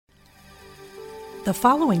The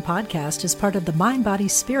following podcast is part of the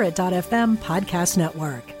MindBodySpirit.fm podcast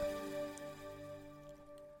network.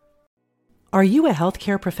 Are you a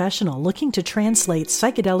healthcare professional looking to translate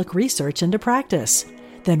psychedelic research into practice?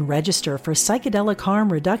 Then register for Psychedelic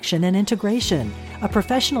Harm Reduction and Integration, a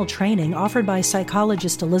professional training offered by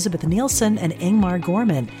psychologist Elizabeth Nielsen and Ingmar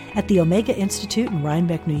Gorman at the Omega Institute in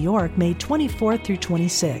Rhinebeck, New York, May 24th through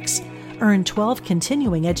 26. Earn 12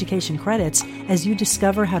 continuing education credits as you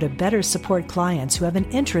discover how to better support clients who have an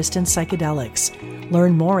interest in psychedelics.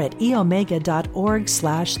 Learn more at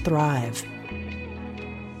eomega.org/thrive.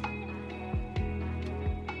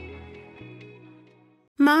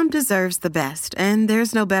 Mom deserves the best, and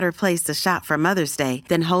there's no better place to shop for Mother's Day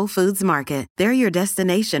than Whole Foods Market. They're your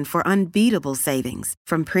destination for unbeatable savings,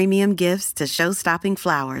 from premium gifts to show-stopping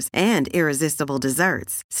flowers and irresistible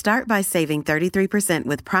desserts. Start by saving 33%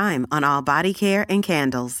 with Prime on all body care and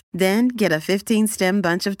candles. Then get a 15-stem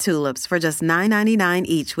bunch of tulips for just $9.99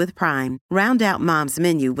 each with Prime. Round out Mom's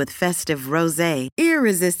menu with festive rosé,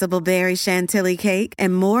 irresistible berry chantilly cake,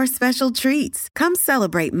 and more special treats. Come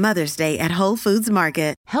celebrate Mother's Day at Whole Foods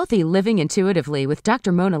Market. Healthy Living Intuitively with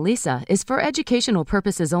Dr. Mona Lisa is for educational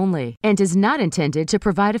purposes only and is not intended to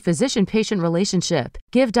provide a physician-patient relationship,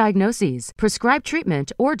 give diagnoses, prescribe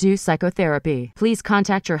treatment, or do psychotherapy. Please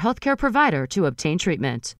contact your healthcare provider to obtain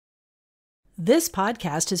treatment. This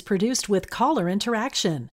podcast is produced with caller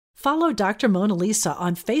interaction. Follow Dr. Mona Lisa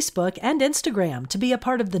on Facebook and Instagram to be a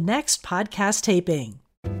part of the next podcast taping.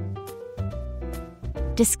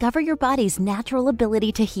 Discover your body's natural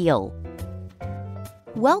ability to heal.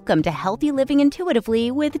 Welcome to Healthy Living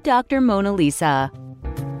Intuitively with Dr. Mona Lisa.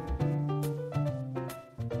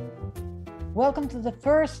 Welcome to the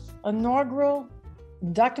first inaugural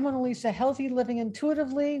Dr. Mona Lisa Healthy Living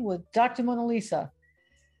Intuitively with Dr. Mona Lisa.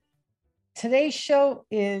 Today's show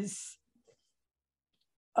is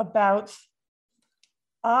about,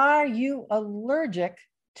 are you allergic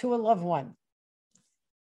to a loved one?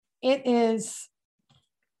 It is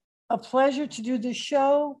a pleasure to do the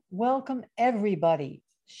show. Welcome, everybody.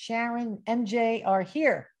 Sharon, MJ are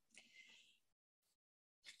here.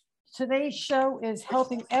 Today's show is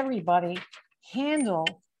helping everybody handle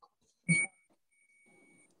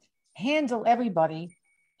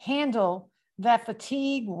that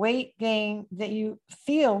fatigue, weight gain that you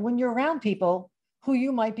feel when you're around people who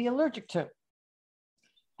you might be allergic to.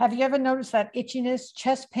 Have you ever noticed that itchiness,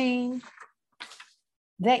 chest pain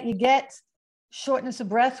that you get? Shortness of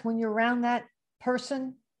breath when you're around that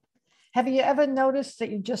person? Have you ever noticed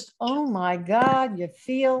that you just, oh my God, you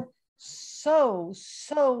feel so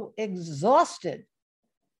exhausted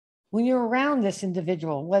when you're around this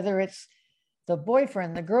individual, whether it's the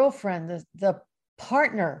boyfriend, the girlfriend, the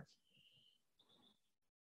partner,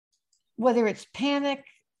 whether it's panic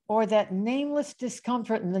or that nameless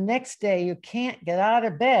discomfort, and the next day you can't get out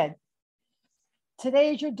of bed.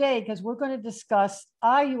 Today is your day because we're going to discuss,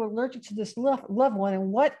 are you allergic to this loved one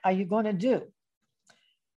and what are you going to do?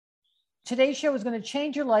 Today's show is going to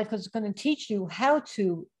change your life because it's going to teach you how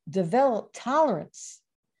to develop tolerance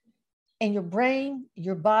in your brain,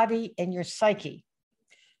 your body, and your psyche.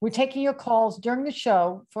 We're taking your calls during the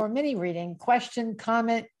show for a mini reading, question,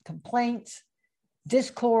 comment, complaint,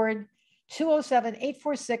 Discord,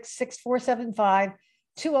 207-846-6475,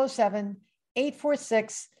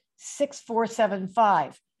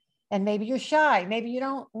 207-846-6475. And maybe you're shy. Maybe you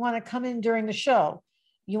don't want to come in during the show.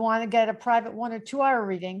 You want to get a private 1 or 2 hour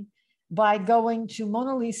reading by going to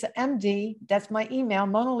Mona Lisa MD. That's my email,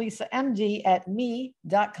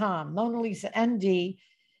 monalisamd@me.com,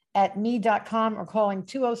 monalisamd@me.com, or calling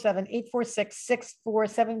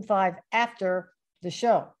 207-846-6475 after the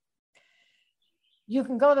show. You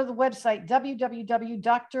can go to the website,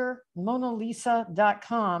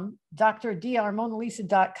 www.drmonalisa.com,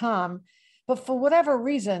 drmonalisa.com. But for whatever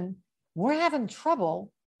reason, we're having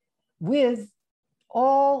trouble with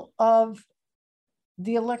all of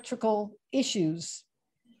the electrical issues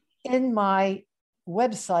in my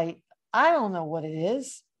website. I don't know what it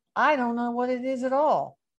is. I don't know what it is at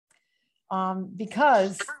all.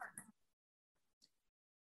 Because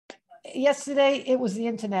yesterday it was the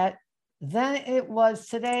internet. Then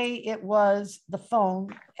today it was the phone.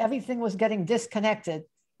 Everything was getting disconnected.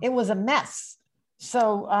 It was a mess.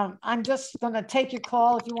 So I'm just going to take your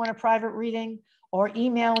call if you want a private reading, or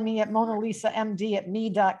email me at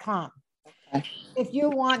monalisamd@me.com. Okay. If you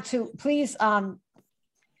want to, please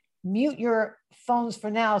mute your phones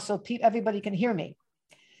for now so everybody can hear me.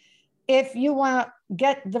 If you want to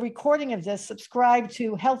get the recording of this, subscribe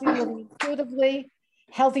to Healthy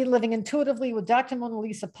Living Intuitively with Dr. Mona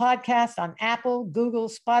Lisa podcast on Apple, Google,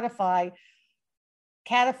 Spotify,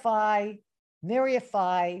 Catify,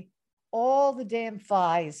 Myriafy, all the damn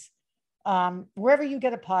fies, wherever you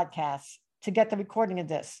get a podcast, to get the recording of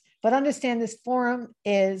this. But understand this forum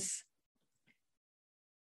is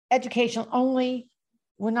educational only.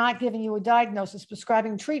 We're not giving you a diagnosis,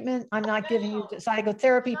 prescribing treatment. I'm not giving you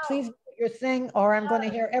psychotherapy. Please do your thing, or I'm going to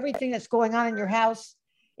hear everything that's going on in your house,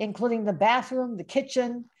 including the bathroom, the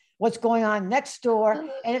kitchen, what's going on next door.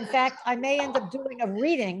 And in fact, I may end up doing a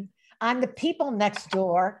reading on the people next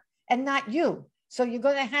door and not you. So you're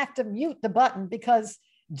going to have to mute the button, because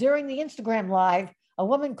during the Instagram live, a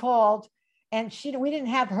woman called and we didn't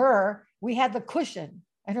have her. We had the cushion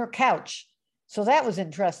and her couch. So that was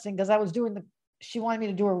interesting, because she wanted me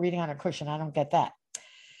to do a reading on her cushion. I don't get that.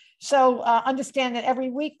 So understand that every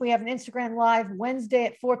week we have an Instagram live Wednesday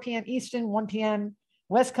at 4 p.m. Eastern, 1 p.m.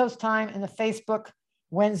 West Coast time, and the Facebook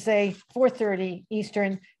Wednesday, 4:30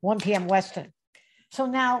 Eastern, 1 p.m. Western. So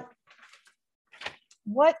now,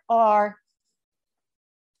 what are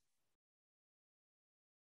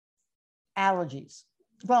allergies?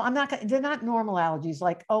 Well, they're not normal allergies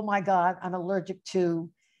like, oh my God, I'm allergic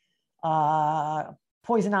to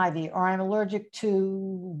poison ivy, or I'm allergic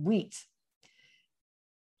to wheat.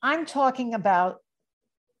 I'm talking about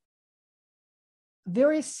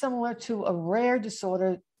very similar to a rare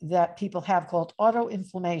disorder that people have called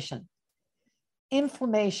autoinflammation,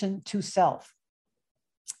 inflammation to self.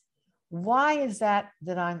 Why is that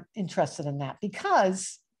I'm interested in that?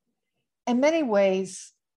 Because in many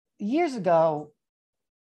ways, years ago,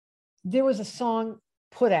 there was a song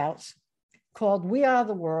put out called We Are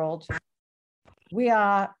the World. We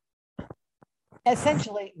are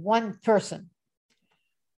essentially one person.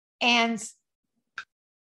 And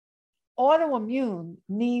autoimmune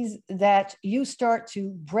means that you start to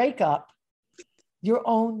break up your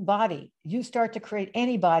own body. You start to create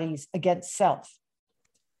antibodies against self.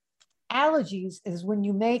 Allergies is when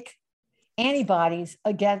you make antibodies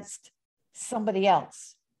against somebody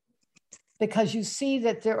else, because you see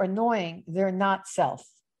that they're annoying, they're not self.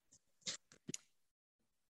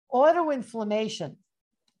 Autoinflammation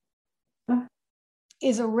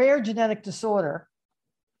is a rare genetic disorder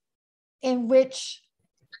in which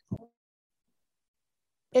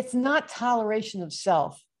it's not toleration of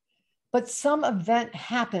self, but some event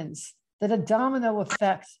happens that a domino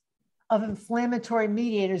effect of inflammatory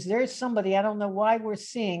mediators. There's somebody, I don't know why we're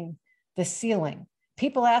seeing the ceiling.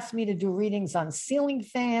 People ask me to do readings on ceiling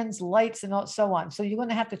fans, lights, and so on. So you're going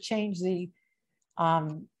to have to change the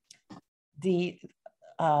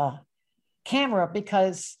camera,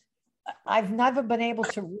 because I've never been able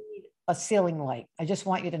to read a ceiling light. I just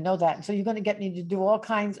want you to know that. And so you're going to get me to do all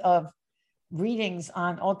kinds of readings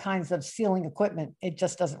on all kinds of ceiling equipment. It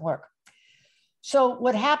just doesn't work. So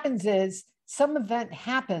what happens is some event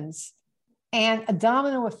happens and a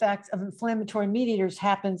domino effect of inflammatory mediators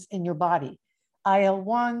happens in your body.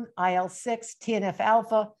 IL-1, IL-6, TNF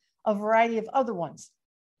alpha, a variety of other ones.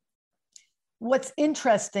 What's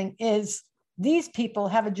interesting is these people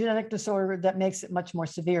have a genetic disorder that makes it much more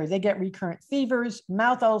severe. They get recurrent fevers,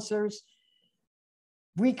 mouth ulcers,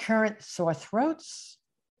 recurrent sore throats,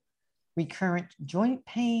 recurrent joint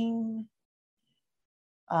pain,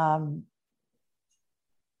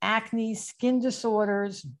 acne, skin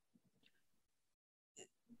disorders.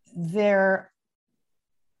 Their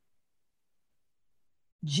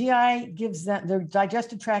GI gives them, their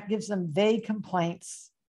digestive tract gives them vague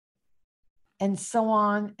complaints, and so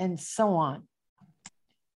on and so on.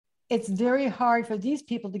 It's very hard for these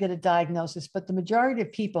people to get a diagnosis, but the majority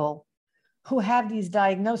of people who have these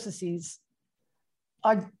diagnoses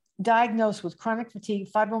are diagnosed with chronic fatigue,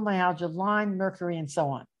 fibromyalgia, Lyme, mercury, and so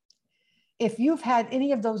on. If you've had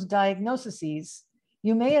any of those diagnoses,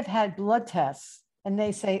 you may have had blood tests and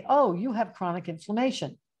they say, oh, you have chronic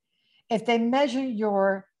inflammation. If they measure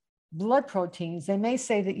your blood proteins, they may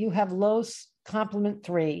say that you have low complement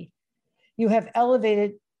 3, you have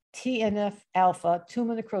elevated TNF alpha,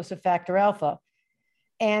 tumor necrosis factor alpha,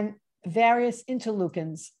 and various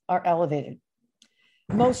interleukins are elevated.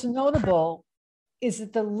 Most notable is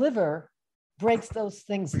that the liver breaks those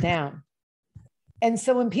things down. And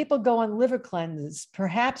so when people go on liver cleanses,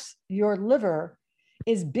 perhaps your liver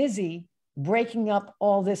is busy breaking up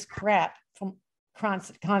all this crap from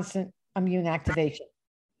constant immune activation.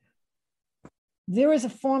 There is a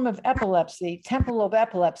form of epilepsy, temporal lobe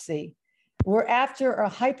epilepsy, where after a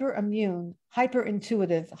hyperimmune,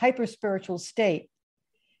 hyperintuitive, hyperspiritual state,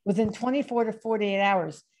 within 24 to 48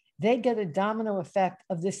 hours, they get a domino effect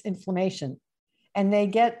of this inflammation. And they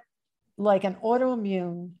get like an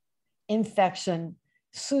autoimmune infection,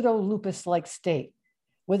 pseudo lupus-like state,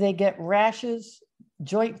 where they get rashes,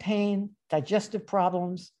 joint pain, digestive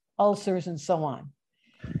problems, ulcers, and so on.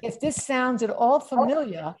 If this sounds at all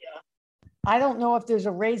familiar, I don't know if there's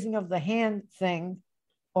a raising of the hand thing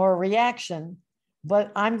or a reaction,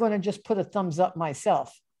 but I'm going to just put a thumbs up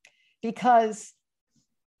myself because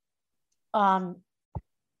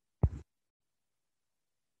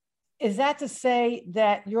is that to say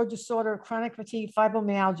that your disorder, chronic fatigue,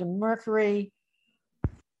 fibromyalgia, mercury,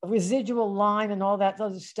 residual Lyme, and all that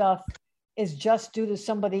other stuff is just due to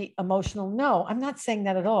somebody emotional? No, I'm not saying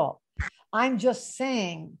that at all. I'm just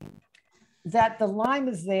saying that the Lyme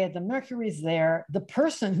is there, the mercury is there, the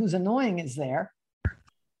person who's annoying is there,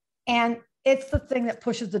 and it's the thing that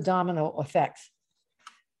pushes the domino effects.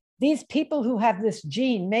 These people who have this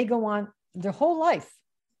gene may go on their whole life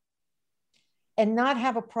and not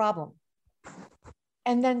have a problem.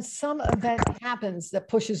 And then some event happens that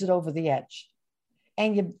pushes it over the edge.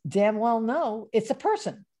 And you damn well know it's a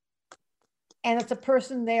person. And it's a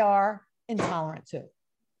person they are intolerant to.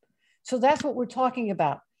 So that's what we're talking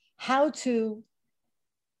about. How to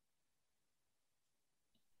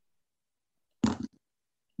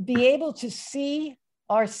be able to see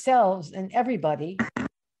ourselves and everybody,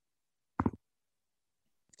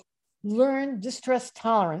 learn distress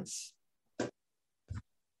tolerance,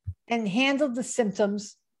 and handle the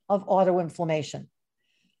symptoms of autoinflammation.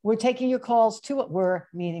 We're taking your calls we're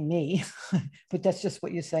meaning me, but that's just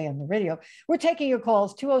what you say on the radio. We're taking your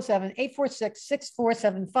calls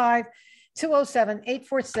 207-846-6475,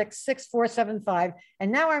 207-846-6475.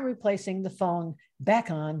 And now I'm replacing the phone back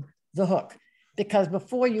on the hook because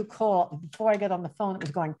before I get on the phone, it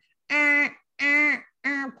was going,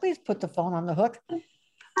 please put the phone on the hook.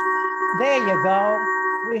 There you go.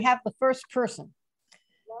 We have the first person.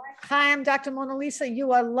 Hi, I'm Dr. Mona Lisa.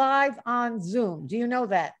 You are live on Zoom. Do you know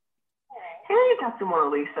that? Hey, Dr.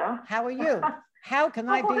 Mona Lisa. How are you? How can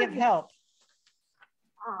I be of help?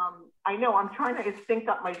 I know I'm trying to sync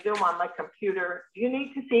up my Zoom on my computer. Do you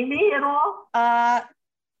need to see me at all?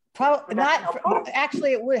 Probably not.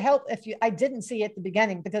 Actually, it would help if I didn't see it at the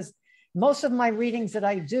beginning because most of my readings that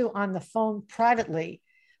I do on the phone privately,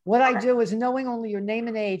 what I do is knowing only your name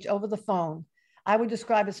and age over the phone. I would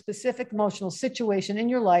describe a specific emotional situation in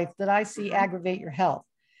your life that I see aggravate your health.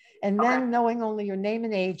 And then knowing only your name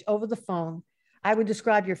and age over the phone, I would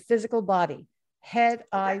describe your physical body, head,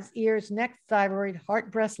 eyes, ears, neck, thyroid,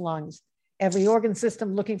 heart, breast, lungs, every organ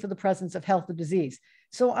system looking for the presence of health or disease.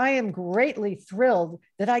 So I am greatly thrilled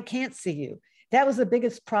that I can't see you. That was the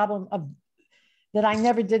biggest problem that I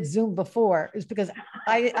never did Zoom before, is because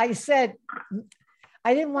I said,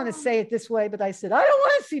 I didn't want to say it this way, but I said, I don't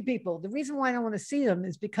want to see people. The reason why I don't want to see them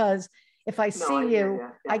is because if I see you,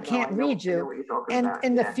 I can't read you. And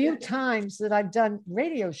in the few times that I've done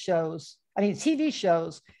radio shows, TV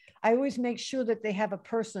shows, I always make sure that they have a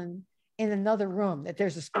person in another room, that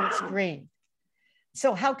there's a split screen.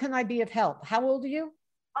 So how can I be of help? How old are you?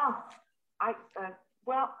 Oh, I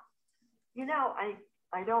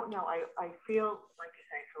don't know. I feel like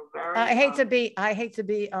I feel very. I hate to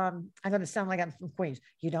be. I'm going to sound like I'm from Queens.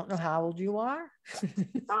 You don't know how old you are?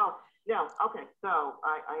 Oh no. Okay, so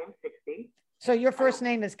I am 60. So your first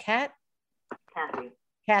name is Kathy,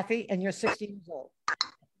 and you're 60 years old.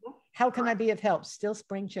 How can I be of help? Still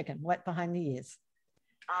spring chicken, wet behind the ears.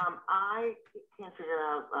 I can't figure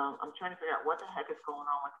out. I'm trying to figure out what the heck is going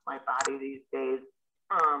on with my body these days.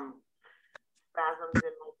 Spasms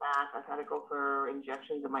in my back. I've had to go for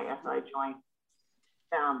injections in my SI joint.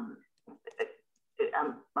 I'm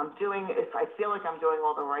doing. If I feel like I'm doing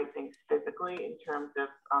all the right things physically in terms of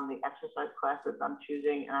the exercise classes I'm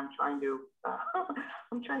choosing, and I'm trying to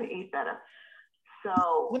eat better.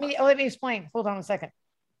 So let me explain. Hold on a second.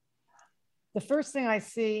 The first thing I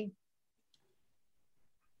see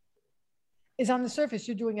is on the surface,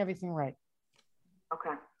 you're doing everything right.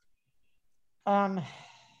 Okay.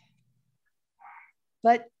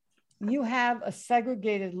 But you have a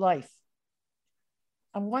segregated life.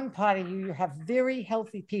 On one part of you have very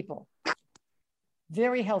healthy people,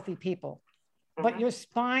 but your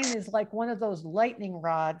spine is like one of those lightning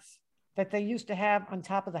rods that they used to have on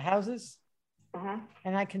top of the houses.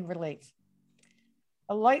 And I can relate.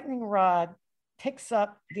 A lightning rod picks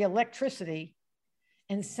up the electricity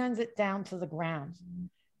and sends it down to the ground.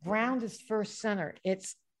 Ground is first center.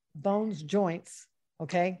 It's bones, joints,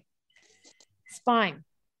 okay? Spine.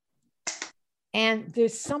 And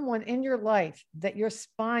there's someone in your life that your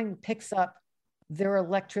spine picks up their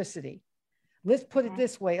electricity. Let's put it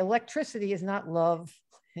this way. Electricity is not love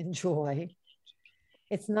and joy.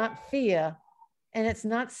 It's not fear, and it's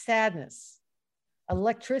not sadness.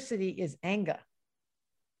 Electricity is anger.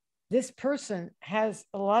 This person has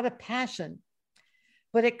a lot of passion,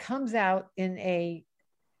 but it comes out in a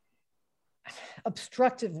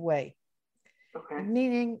obstructive way,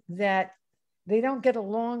 meaning that They don't get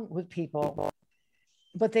along with people,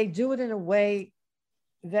 but they do it in a way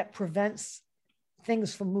that prevents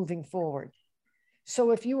things from moving forward.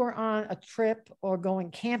 So if you were on a trip or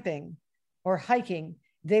going camping or hiking,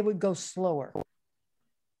 they would go slower,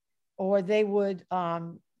 or they would,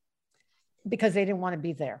 because they didn't want to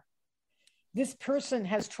be there. This person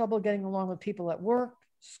has trouble getting along with people at work,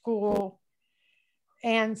 school,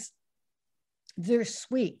 and they're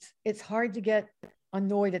sweet. It's hard to get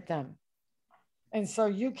annoyed at them. And so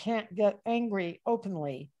you can't get angry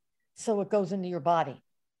openly, so it goes into your body.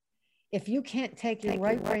 If you can't take your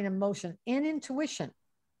right brain emotion and intuition,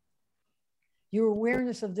 your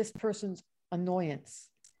awareness of this person's annoyance,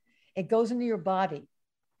 it goes into your body.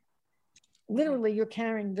 Literally, you're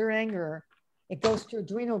carrying their anger. It goes to your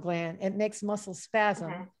adrenal gland. It makes muscle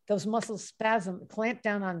spasm. Those muscles spasm, clamp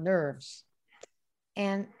down on nerves.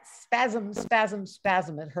 And spasm, spasm,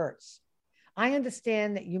 spasm, it hurts. I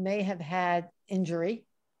understand that you may have had injury.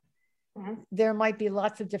 There might be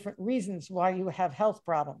lots of different reasons why you have health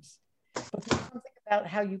problems. But there's something about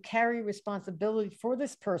how you carry responsibility for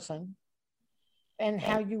this person and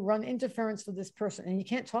how you run interference with this person, and you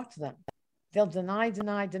can't talk to them. They'll deny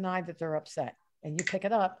that they're upset, and you pick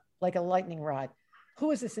it up like a lightning rod.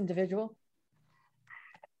 Who is this individual?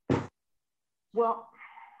 Well,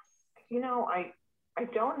 you know, I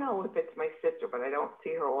don't know if it's my sister, but I don't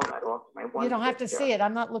see her all that often. My one You don't have to sister. see it.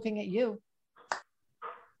 I'm not looking at you.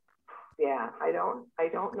 Yeah, I don't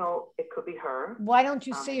know. It could be her. Why don't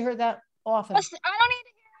you see her that often? I don't need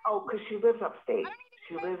to hear. Oh, because she lives upstate.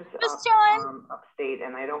 She lives upstate,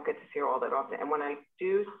 and I don't get to see her all that often. And when I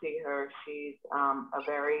do see her, she's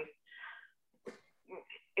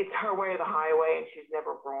it's her way or the highway, and she's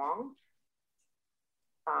never wrong.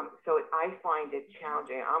 So I find it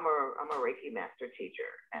challenging. I'm a Reiki master teacher,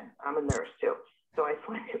 and I'm a nurse too. So I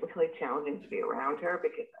find it really challenging to be around her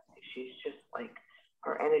because she's just like,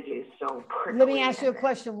 her energy is so prickly. Let me ask you a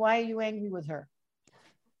question. Why are you angry with her?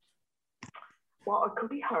 Well, it could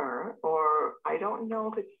be her, or I don't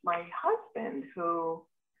know if it's my husband who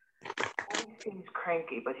always seems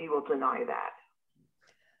cranky, but he will deny that.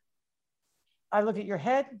 I look at your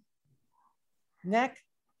head, neck,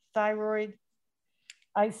 thyroid.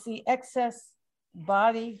 I see excess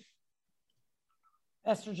body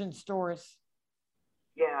estrogen stores.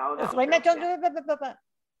 Yeah. Wait a minute, don't do it.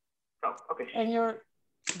 Oh, okay. And your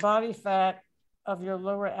body fat of your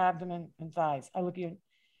lower abdomen and thighs. I look at you.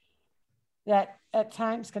 That at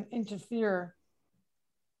times can interfere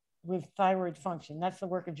with thyroid function. That's the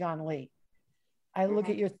work of John Lee. I look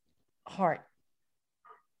at your heart.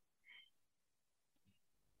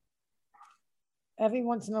 Every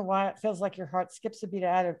once in a while, it feels like your heart skips a beat,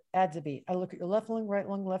 adds a beat. I look at your left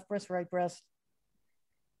lung, left breast, right breast.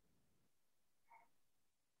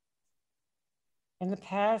 In the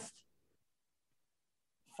past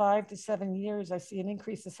 5 to 7 years, I see an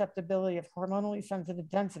increased susceptibility of hormonally sensitive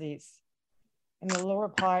densities in the lower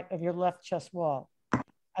part of your left chest wall.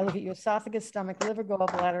 I look at your esophagus, stomach, liver,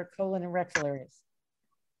 gallbladder, colon, and rectal areas.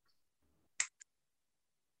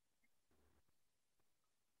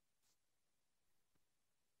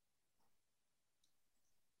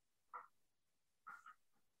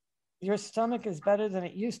 Your stomach is better than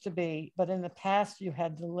it used to be, but in the past you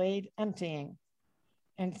had delayed emptying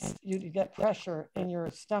and you get pressure in your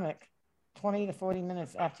stomach 20 to 40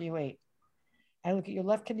 minutes after you ate. I look at your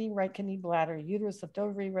left kidney, right kidney, bladder, uterus, left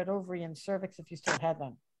ovary, red ovary, and cervix if you still had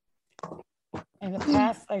them. In the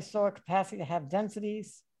past, I saw a capacity to have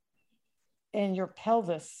densities in your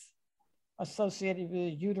pelvis associated with the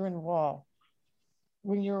uterine wall.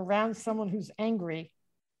 When you're around someone who's angry,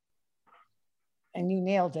 and you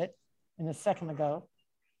nailed it a second ago,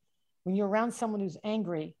 when you're around someone who's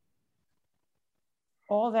angry,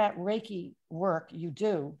 all that Reiki work you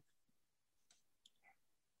do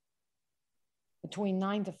between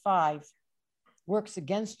 9 to 5 works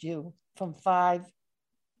against you from 5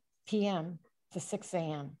 p.m. to 6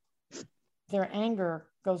 a.m. Their anger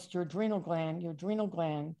goes to your adrenal gland. Your adrenal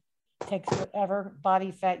gland takes whatever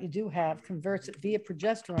body fat you do have, converts it via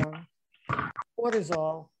progesterone,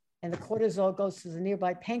 cortisol, and the cortisol goes to the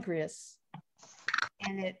nearby pancreas,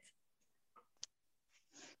 and it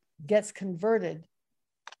gets converted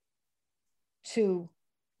to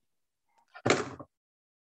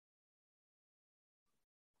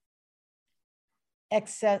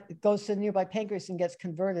excess, it goes to the nearby pancreas and gets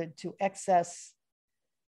converted to excess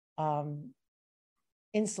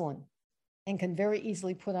insulin and can very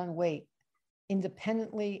easily put on weight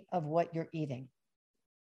independently of what you're eating.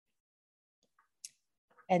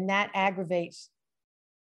 And that aggravates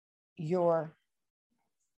your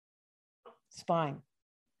spine.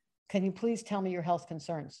 Can you please tell me your health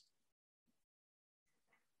concerns?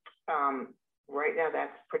 Right now,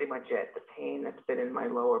 that's pretty much it. The pain that's been in my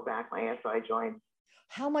lower back, my SI joints.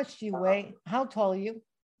 How much do you weigh? How tall are you?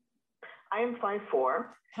 I am 5'4".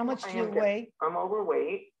 How much do you weigh? I'm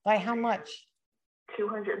overweight. By how much?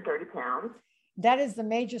 230 pounds. That is the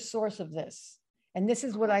major source of this. And this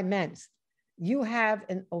is what I meant. You have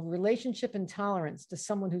a relationship intolerance to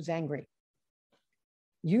someone who's angry.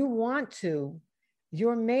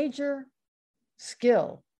 Your major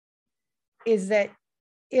skill is that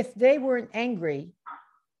if they weren't angry,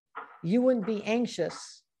 you wouldn't be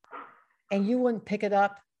anxious and you wouldn't pick it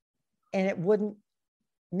up and it wouldn't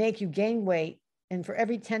make you gain weight. And for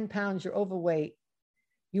every 10 pounds you're overweight,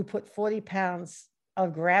 you put 40 pounds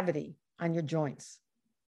of gravity on your joints.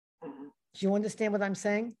 Mm-hmm. Do you understand what I'm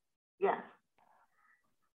saying? Yes.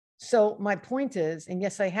 So my point is, and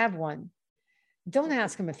yes, I have one, don't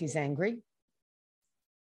ask him if he's angry.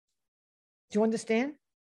 Do you understand?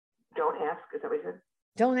 Don't ask, is that what you said?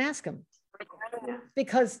 Don't ask him. Yeah.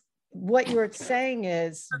 Because what you're saying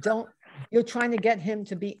is, you're trying to get him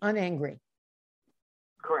to be unangry.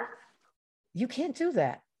 Correct. You can't do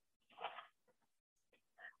that.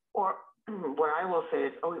 Or what I will say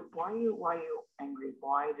is, oh, why are you angry?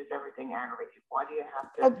 Why does everything aggravate you? Why do you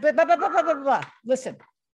have to? Oh, blah, blah, blah, blah, blah, blah. Listen,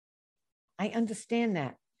 I understand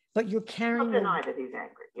that, but you're carrying. Don't deny that he's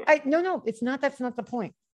angry. Yeah. No, it's not. That's not the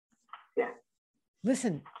point. Yeah.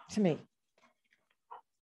 Listen to me.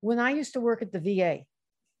 When I used to work at the VA,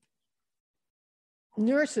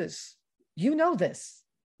 nurses, you know this,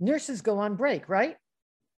 nurses go on break, right?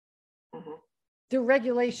 Mm-hmm. There are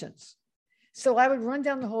regulations. So I would run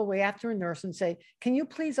down the hallway after a nurse and say, can you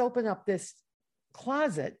please open up this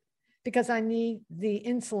closet because I need the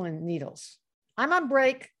insulin needles. I'm on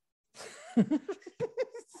break.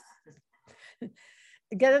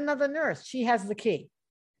 Get another nurse. She has the key.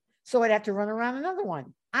 So I'd have to run around another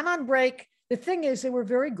one. I'm on break. The thing is, they were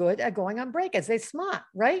very good at going on break as they smart,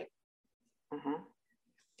 right? Mm-hmm.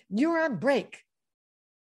 You're on break.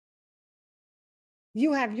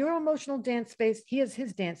 You have your emotional dance space. He has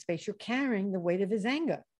his dance space. You're carrying the weight of his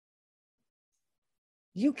anger.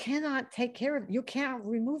 You cannot take care of it. You can't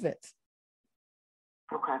remove it.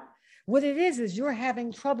 Okay. What it is you're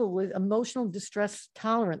having trouble with emotional distress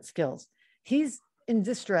tolerance skills. He's in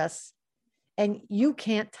distress and you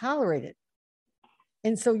can't tolerate it.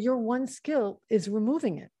 And so your one skill is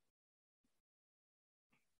removing it.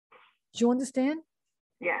 Do you understand?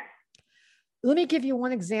 Yes. Let me give you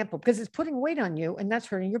one example because it's putting weight on you and that's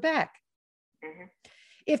hurting your back. Mm-hmm.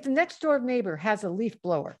 If the next door neighbor has a leaf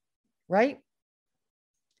blower, right?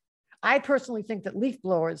 I personally think that leaf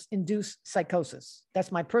blowers induce psychosis.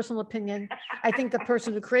 That's my personal opinion. I think the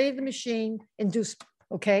person who created the machine induced,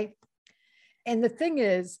 okay? And the thing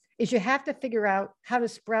is you have to figure out how to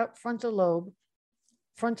sprout frontal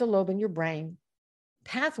lobe in your brain,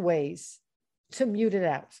 pathways to mute it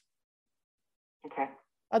out. Okay.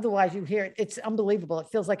 Otherwise you hear it. It's unbelievable. It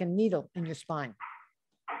feels like a needle in your spine.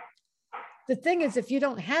 The thing is, if you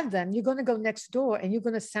don't have them, you're going to go next door and you're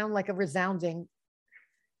going to sound like a resounding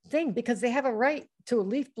thing because they have a right to a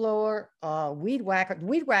leaf blower, weed whacker.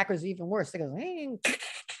 Weed whacker is even worse. They go,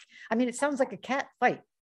 I mean, it sounds like a cat fight.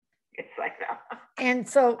 It's like that. And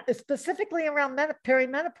so specifically around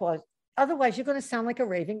perimenopause, otherwise you're going to sound like a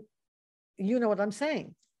raving. You know what I'm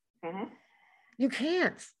saying? Mm-hmm. You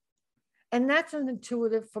can't. And that's an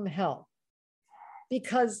intuitive from hell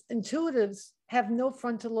because intuitives have no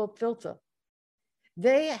frontal lobe filter.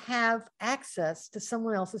 They have access to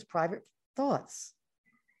someone else's private thoughts.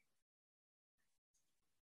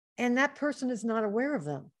 And that person is not aware of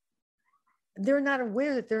them. They're not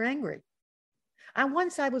aware that they're angry. And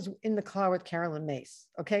once I was in the car with Carolyn Mace,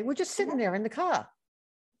 okay? We're just sitting there in the car.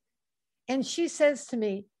 And she says to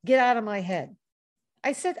me, get out of my head.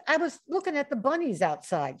 I said, I was looking at the bunnies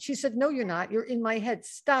outside. She said, no, you're not. You're in my head.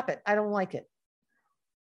 Stop it. I don't like it.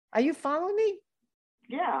 Are you following me?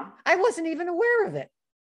 Yeah. I wasn't even aware of it.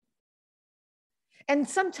 And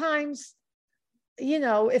sometimes, you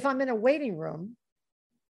know, if I'm in a waiting room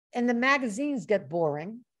and the magazines get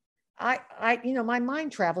boring, my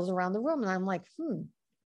mind travels around the room and I'm like,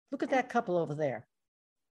 look at that couple over there.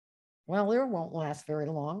 Well, they won't last very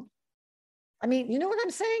long. I mean, you know what I'm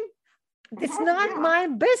saying? It's not my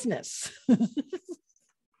business. So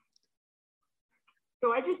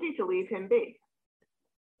I just need to leave him be.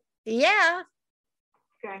 Yeah.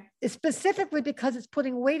 Okay. It's specifically because it's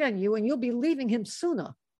putting weight on you and you'll be leaving him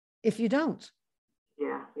sooner if you don't.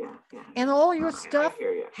 Yeah. And all your stuff, I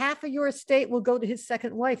hear you. half of your estate will go to his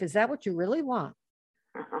second wife. Is that what you really want?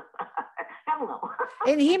 Hell no.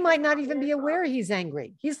 And he might not even be aware he's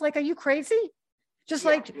angry. He's like, are you crazy? Just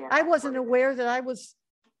like I wasn't aware that I was,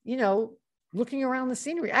 looking around the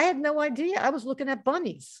scenery. I had no idea. I was looking at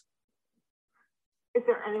bunnies. Is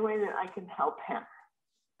there any way that I can help him?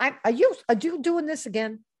 Are you doing this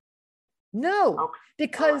again? No, Okay.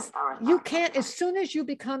 because All right. you can't, as soon as you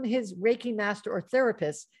become his Reiki master or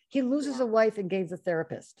therapist, he loses a wife and gains a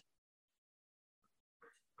therapist.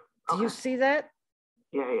 Do you see that?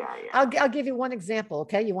 Yeah. I'll give you one example,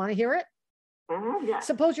 okay? You want to hear it? Yeah.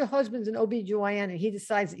 Suppose your husband's an OB/GYN and he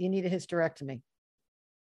decides that you need a hysterectomy.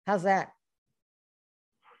 How's that?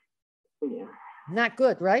 Yeah. Not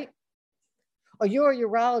good, right? Or you're a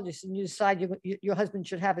urologist and you decide your husband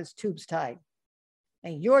should have his tubes tied.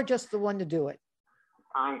 And you're just the one to do it.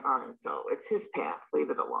 So it's his path. Leave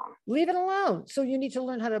it alone. Leave it alone. So you need to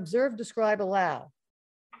learn how to observe, describe, allow.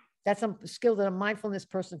 That's a skill that a mindfulness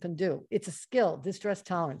person can do. It's a skill, distress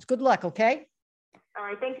tolerance. Good luck, okay? All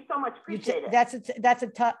right. Thank you so much. Appreciate it. That's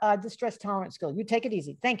a distress tolerance skill. You take it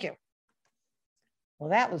easy. Thank you. Well,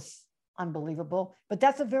 that was unbelievable. But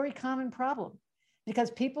that's a very common problem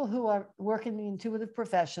because people who are working in the intuitive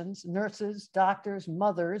professions, nurses, doctors,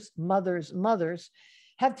 mothers,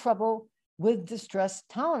 have trouble with distress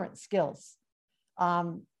tolerance skills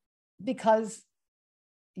because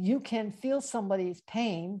you can feel somebody's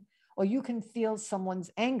pain or you can feel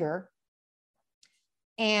someone's anger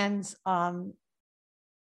and a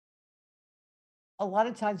lot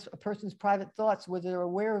of times a person's private thoughts, whether they're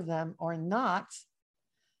aware of them or not,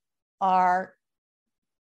 are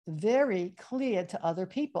very clear to other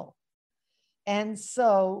people. And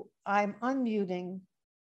so I'm unmuting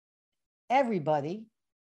everybody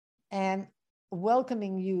and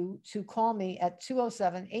welcoming you to call me at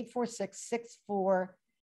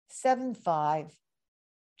 207-846-6475,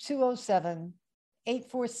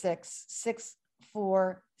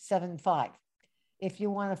 207-846-6475. If you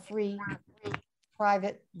want a free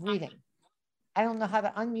private reading. I don't know how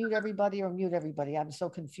to unmute everybody or mute everybody. I'm so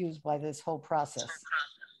confused by this whole process.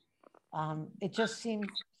 It just seemed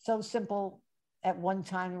so simple at one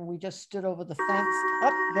time and we just stood over the fence.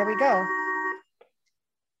 Oh, there we go.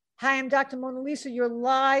 Hi, I'm Dr. Mona Lisa. You're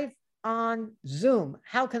live on Zoom.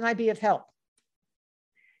 How can I be of help?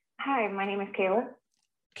 Hi, my name is Kayla.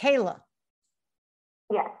 Kayla.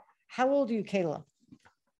 Yes. How old are you, Kayla?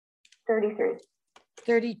 33.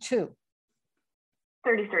 32.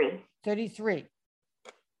 33. 33.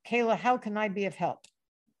 Kayla, how can I be of help?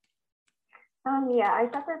 Yeah, I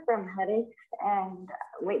suffer from headaches and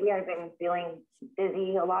lately I've been feeling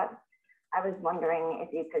dizzy a lot. I was wondering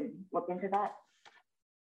if you could look into that.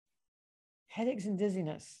 Headaches and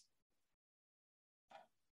dizziness.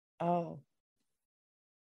 Oh.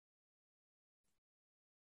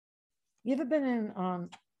 You ever been in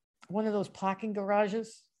one of those parking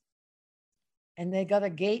garages and they got a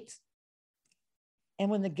gate?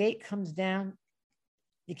 And when the gate comes down,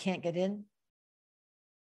 you can't get in?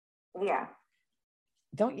 Yeah.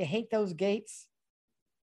 Don't you hate those gates?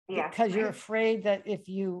 Yeah. Because you're afraid that if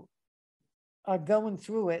you are going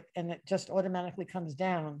through it and it just automatically comes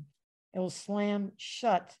down, it will slam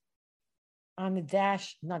shut on the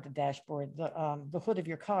not the dashboard, the hood of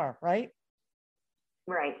your car, right?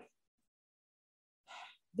 Right.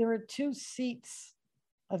 There are two seats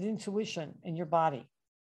of intuition in your body.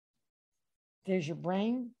 There's your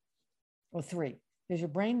brain, or three. There's your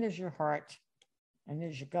brain, there's your heart, and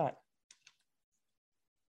there's your gut.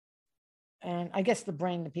 And I guess the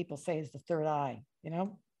brain, the people say, is the third eye, you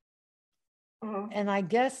know? Mm-hmm. And I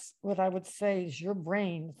guess what I would say is your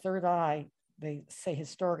brain, third eye, they say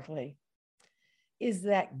historically, is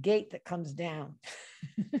that gate that comes down.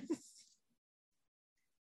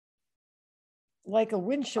 Like a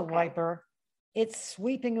windshield wiper, it's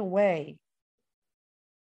sweeping away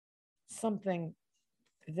something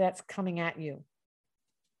that's coming at you.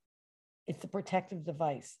 It's a protective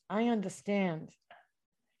device. I understand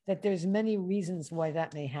that there's many reasons why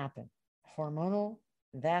that may happen. Hormonal,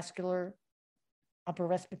 vascular, upper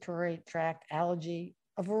respiratory tract, allergy,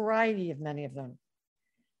 a variety of many of them.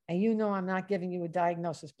 And you know I'm not giving you a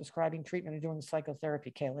diagnosis, prescribing treatment, or doing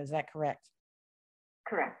psychotherapy, Kayla. Is that correct?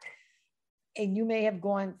 Correct. And you may have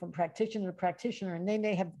gone from practitioner to practitioner, and they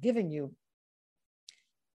may have given you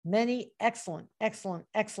many excellent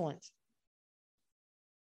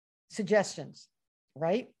suggestions,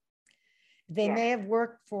 right? They may have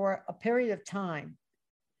worked for a period of time,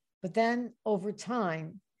 but then over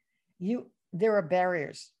time, there are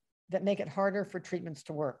barriers that make it harder for treatments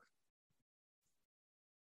to work.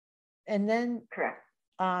 And then correct.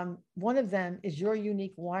 One of them is your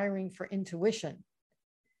unique wiring for intuition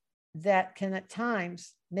that can at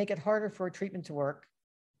times make it harder for a treatment to work.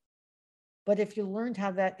 But if you learned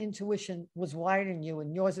how that intuition was wired in you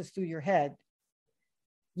and yours is through your head,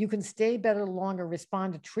 you can stay better longer,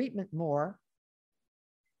 respond to treatment more,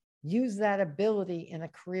 use that ability in a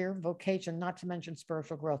career vocation, not to mention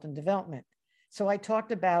spiritual growth and development. So I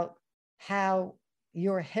talked about how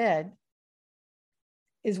your head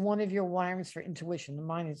is one of your wirings for intuition. The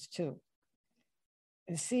mine is too.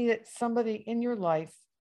 And see that somebody in your life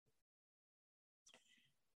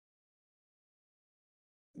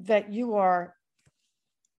that you are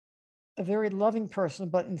a very loving person,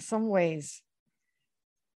 but in some ways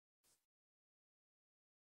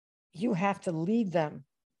you have to lead them.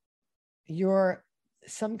 You're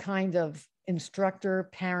some kind of instructor,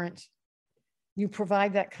 parent. You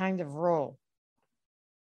provide that kind of role.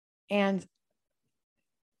 And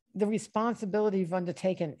the responsibility you've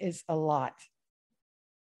undertaken is a lot.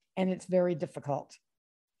 And it's very difficult.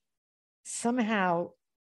 Somehow,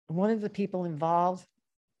 one of the people involved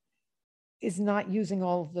is not using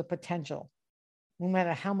all of the potential, no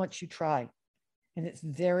matter how much you try. And it's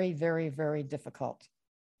very, very, very difficult.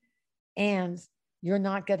 And you're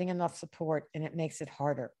not getting enough support, and it makes it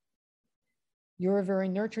harder. You're a very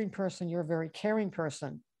nurturing person. You're a very caring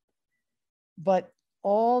person. But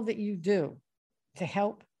all that you do to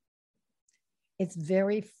help, it's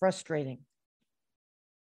very frustrating.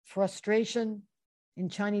 Frustration in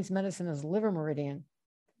Chinese medicine is liver meridian,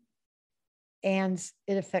 and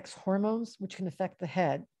it affects hormones, which can affect the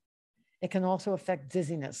head. It can also affect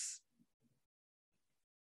dizziness.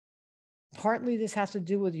 Partly this has to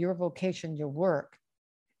do with your vocation, your work,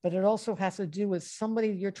 but it also has to do with somebody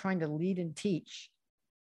you're trying to lead and teach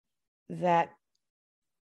that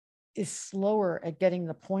is slower at getting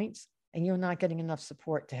the points, and you're not getting enough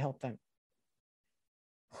support to help them.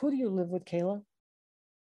 Who do you live with, Kayla?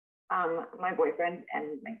 My boyfriend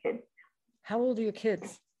and my kids. How old are your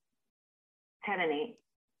kids? 10 and 8.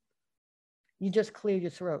 You just cleared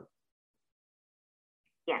your throat.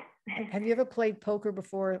 Yeah. Have you ever played poker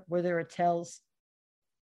before where there are tells?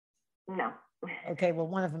 No. Okay, well,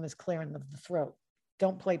 one of them is clearing the throat.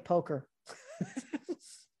 Don't play poker.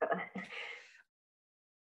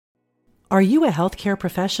 Are you a healthcare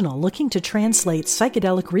professional looking to translate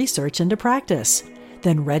psychedelic research into practice?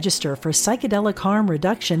 Then register for Psychedelic Harm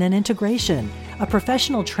Reduction and Integration, a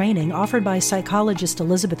professional training offered by psychologist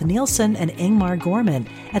Elizabeth Nielsen and Ingmar Gorman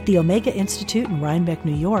at the Omega Institute in Rhinebeck,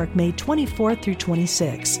 New York, May 24th through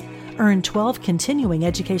 26. Earn 12 continuing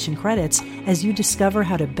education credits as you discover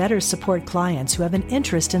how to better support clients who have an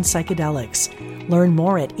interest in psychedelics. Learn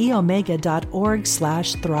more at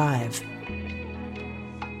eomega.org/thrive.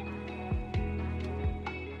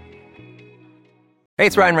 Hey,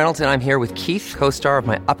 it's Ryan Reynolds, and I'm here with Keith, co-star of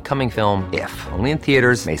my upcoming film, If, only in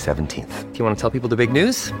theaters May 17th. Do you want to tell people the big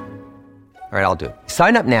news? All right, I'll do it.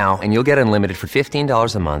 Sign up now and you'll get unlimited for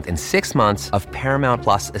 $15 a month and 6 months of Paramount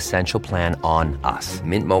Plus Essential Plan on us.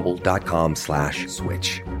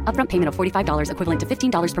 MintMobile.com/switch. Upfront payment of $45 equivalent to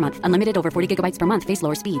 $15 per month. Unlimited over 40 gigabytes per month. Face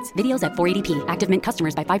lower speeds. Videos at 480p. Active Mint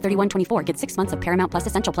customers by 531.24 get 6 months of Paramount Plus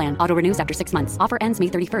Essential Plan. Auto renews after 6 months. Offer ends May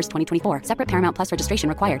 31st, 2024. Separate Paramount Plus registration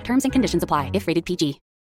required. Terms and conditions apply if rated PG.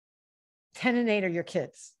 10 and 8 are your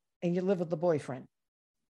kids, and you live with the boyfriend.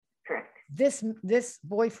 Correct. This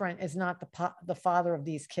boyfriend is not the father of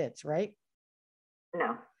these kids, right?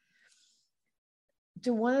 No.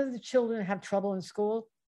 Do one of the children have trouble in school?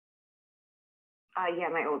 Yeah,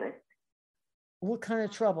 my oldest. What kind of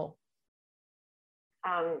trouble?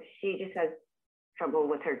 She just has trouble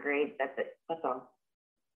with her grades. That's it. That's all.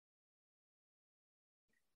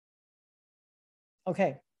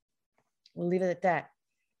 Okay. We'll leave it at that.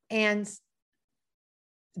 And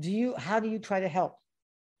how do you try to help?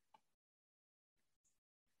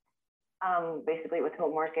 Basically with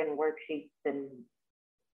homework and worksheets and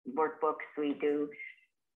workbooks, we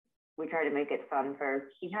try to make it fun for her.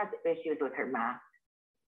 She has issues with her math.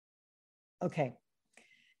 Okay.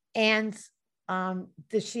 And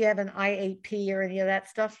does she have an IAP or any of that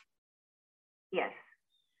stuff? Yes.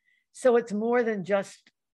 So it's more than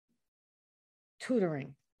just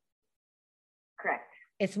tutoring. Correct.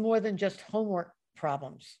 It's more than just homework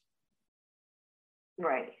problems.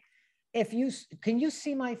 Right. Can you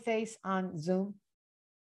see my face on Zoom?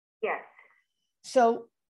 Yes. So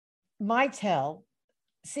you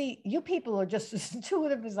people are just as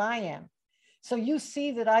intuitive as I am. So you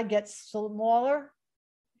see that I get smaller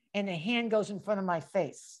and the hand goes in front of my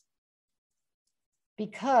face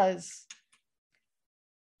because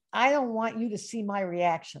I don't want you to see my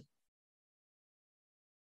reaction.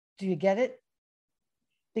 Do you get it?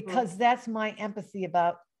 Because that's my empathy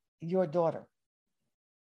about your daughter.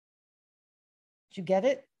 Do you get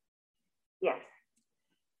it? Yes.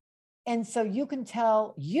 And so you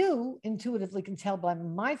intuitively can tell by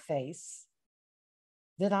my face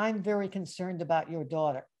that I'm very concerned about your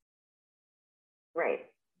daughter. Right.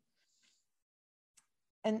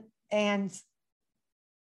 And and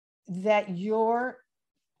that you're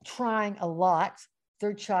trying a lot,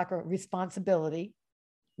 third chakra, responsibility,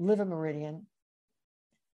 liver meridian,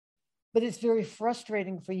 but it's very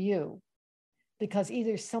frustrating for you because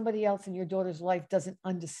either somebody else in your daughter's life doesn't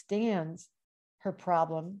understand her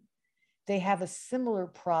problem, they have a similar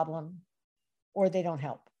problem, or they don't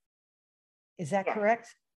help. Is that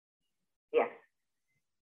correct? Yes.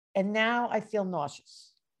 And now I feel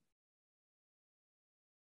nauseous.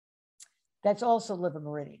 That's also liver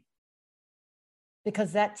meridian,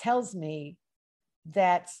 because that tells me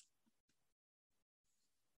that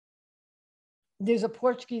there's a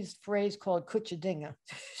Portuguese phrase called cuchadinha.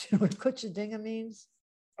 You know what cuchadinha means?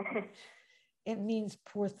 It means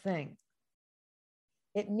poor thing.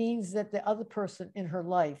 It means that the other person in her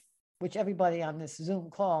life, which everybody on this Zoom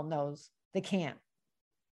call knows, they can't.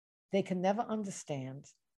 They can never understand,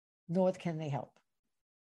 nor can they help.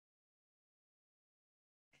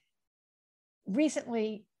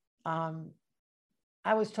 Recently,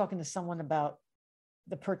 I was talking to someone about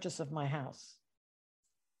the purchase of my house.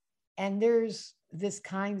 And there's this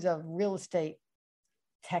kind of real estate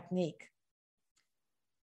technique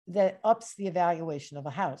that ups the evaluation of a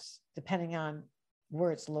house, depending on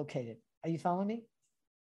where it's located. Are you following me?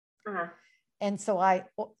 Uh-huh. And so I,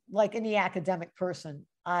 like any academic person,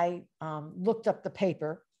 I looked up the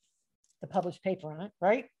paper, the published paper on it,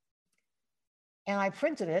 right? And I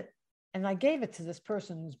printed it and I gave it to this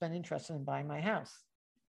person who's been interested in buying my house.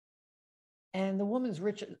 And the woman's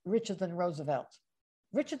richer than Roosevelt.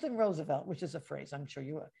 Richer than Roosevelt, which is a phrase I'm sure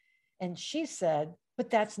you are. And she said, but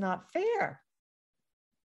that's not fair.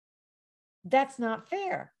 That's not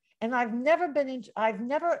fair. And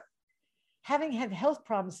having had health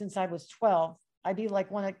problems since I was 12, I'd be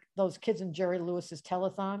like one of those kids in Jerry Lewis's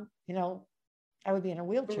telethon, you know, I would be in a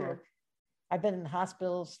wheelchair. Mm-hmm. I've been in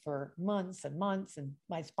hospitals for months and months, and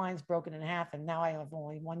my spine's broken in half. And now I have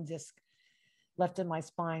only one disc left in my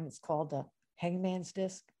spine. It's called a hangman's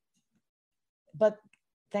disc. But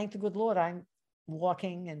thank the good Lord, I'm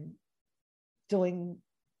walking and doing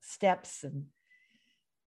steps and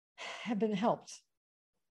have been helped.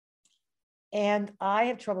 And I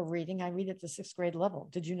have trouble reading. I read at the 6th grade level.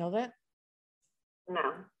 Did you know that?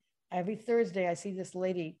 No. Every Thursday, I see this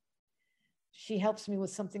lady. She helps me with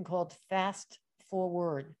something called Fast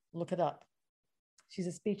Forward. Look it up. She's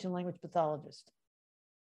a speech and language pathologist.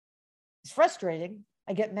 It's frustrating.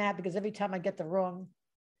 I get mad because every time I get the wrong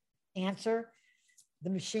answer, the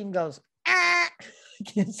machine goes, ah! I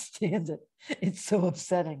can't stand it. It's so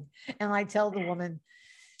upsetting. And I tell the woman,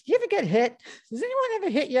 do you ever get hit? Does anyone ever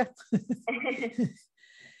hit you?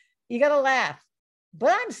 You got to laugh.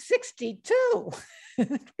 But I'm 62.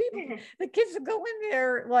 The kids will go in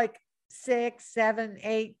there like 6, 7,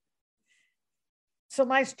 8. So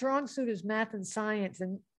my strong suit is math and science,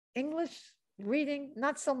 and English reading,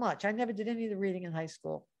 not so much. I never did any of the reading in high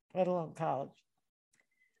school, let alone college.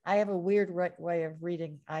 I have a weird way of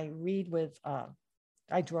reading. I read with,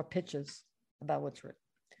 I draw pictures about what's written.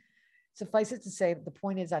 Suffice it to say, the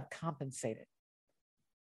point is I've compensated.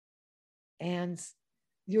 And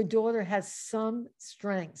your daughter has some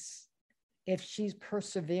strengths. If she's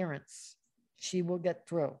perseverance, she will get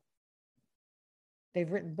through.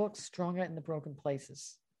 They've written books, Stronger in the Broken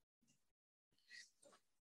Places.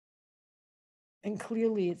 And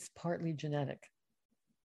clearly it's partly genetic.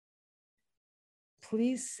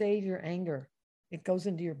 Please save your anger. It goes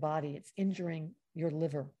into your body. It's injuring your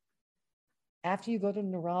liver. After you go to the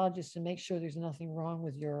neurologist to make sure there's nothing wrong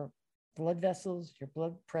with your blood vessels, your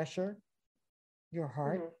blood pressure, your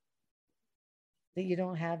heart, mm-hmm. that you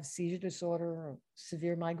don't have seizure disorder or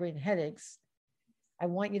severe migraine headaches, I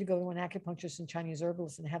want you to go to an acupuncturist and Chinese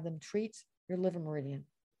herbalist and have them treat your liver meridian.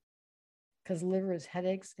 Because liver is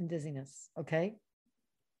headaches and dizziness, okay?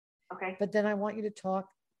 Okay. But then I want you to talk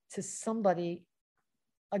to somebody,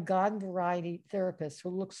 a garden variety therapist who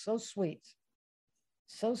looks so sweet,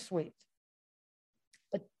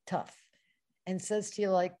 but tough, and says to you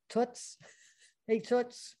like, Toots, hey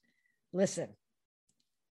Toots, listen,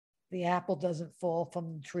 the apple doesn't fall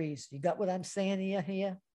from the trees. You got what I'm saying to you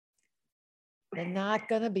here? They're not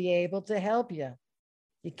going to be able to help you.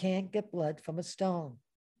 You can't get blood from a stone.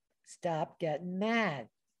 Stop getting mad,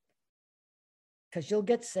 because you'll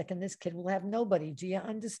get sick and this kid will have nobody. Do you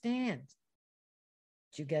understand?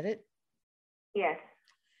 Do you get it? Yes.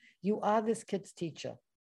 You are this kid's teacher.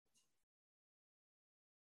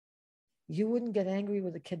 You wouldn't get angry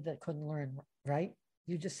with a kid that couldn't learn, right?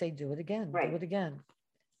 You just say, do it again, right. Do it again.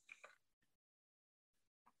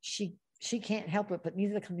 She can't help it, but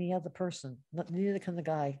neither can the other person. Neither can the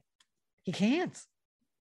guy. He can't.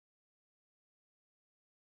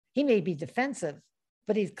 He may be defensive,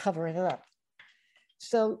 but he's covering it up.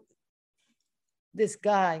 So this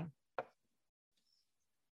guy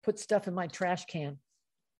put stuff in my trash can.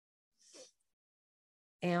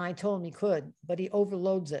 And I told him he could, but he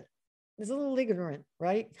overloads it. He's a little ignorant,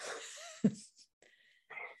 right?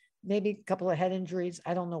 Maybe a couple of head injuries.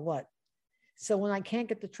 I don't know what. So when I can't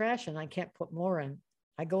get the trash in, I can't put more in.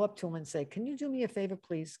 I go up to him and say, can you do me a favor,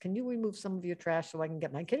 please? Can you remove some of your trash so I can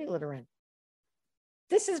get my kitty litter in?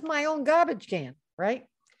 This is my own garbage can, right?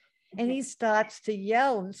 And he starts to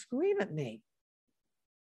yell and scream at me.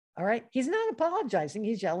 All right. He's not apologizing.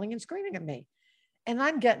 He's yelling and screaming at me. And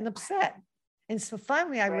I'm getting upset. And so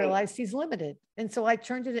finally I realized he's limited. And so I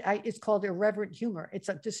turned it, it's called irreverent humor. It's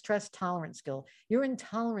a distress tolerance skill. You're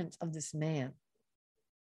intolerant of this man.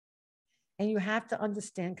 And you have to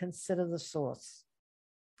understand, consider the source.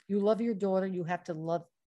 You love your daughter. You have to love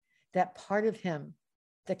that part of him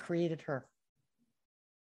that created her.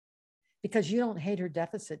 Because you don't hate her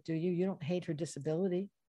deficit, do you? You don't hate her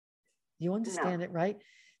disability. You understand it, right?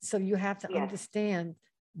 So you have to understand,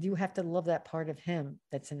 you have to love that part of him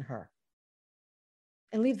that's in her.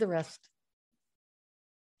 And leave the rest.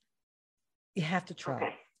 You have to try.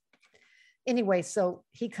 Okay. Anyway, so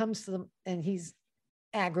he comes to them and he's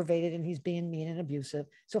aggravated and he's being mean and abusive.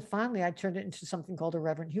 So finally I turned it into something called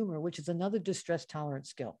irreverent humor, which is another distress tolerance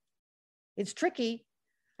skill. It's tricky.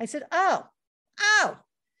 I said, oh,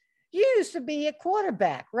 you used to be a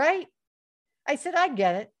quarterback, right? I said, I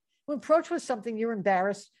get it. When approached with something, you're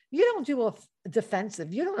embarrassed. You don't do a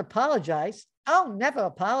defensive. You don't apologize. Oh, never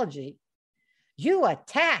apology. You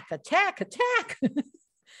attack.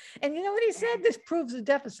 And you know what he said? This proves the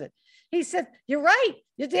deficit. He said, you're right.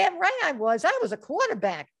 You're damn right I was. I was a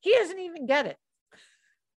quarterback. He doesn't even get it.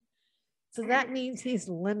 So that means he's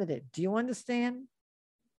limited. Do you understand?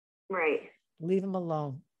 Right. Leave him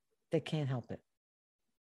alone. They can't help it.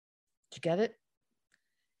 Did you get it?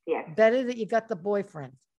 Yeah. Better that you got the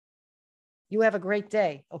boyfriend. You have a great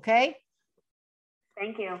day, okay?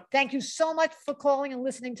 Thank you. Thank you so much for calling and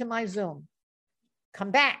listening to my Zoom.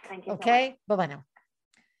 Come back, Thank you okay? So bye-bye now.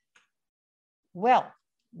 Well,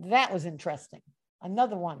 that was interesting.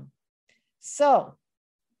 Another one. So,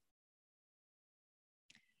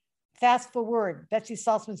 Fast Forward. Betsy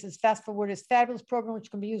Salzman says, Fast Forward is a fabulous program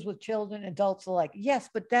which can be used with children, adults alike. Yes,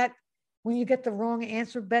 but that, when you get the wrong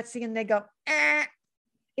answer, Betsy, and they go,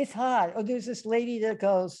 it's hard. Or there's this lady that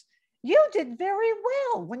goes, you did very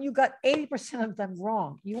well when you got 80% of them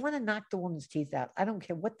wrong. You want to knock the woman's teeth out. I don't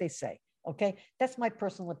care what they say. Okay. That's my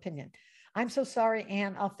personal opinion. I'm so sorry,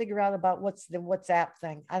 Ann. I'll figure out about what's the WhatsApp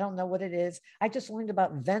thing. I don't know what it is. I just learned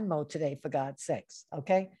about Venmo today, for God's sakes.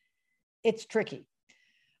 Okay. It's tricky.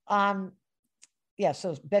 Yeah.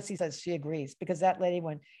 So Betsy says she agrees because that lady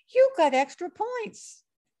went, you got extra points.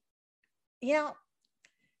 You know,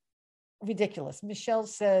 ridiculous. Michelle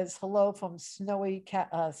says, hello from snowy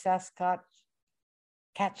Saskatchewan.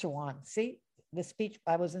 See the speech.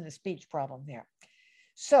 I was in a speech problem there.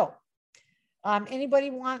 So anybody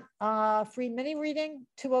want free mini reading?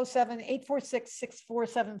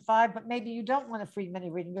 207-846-6475. But maybe you don't want a free mini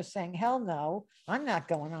reading. You're saying, hell no, I'm not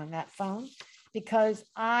going on that phone because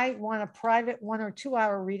I want a private 1 or 2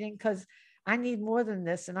 hour reading because I need more than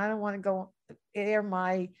this. And I don't want to go air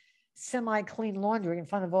my semi-clean laundry in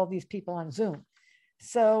front of all these people on Zoom.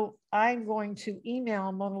 So I'm going to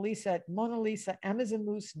email Mona Lisa at MonaLisa, M as in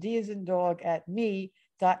moose, D as in dog at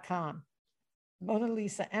me.com.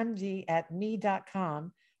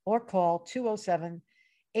 MonaLisaMD@me.com or call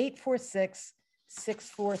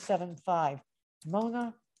 207-846-6475.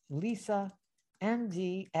 Mona Lisa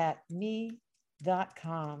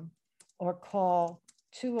MD@me.com or call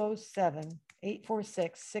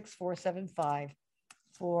 207-846-6475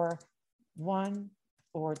 for 1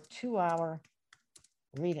 or 2 hour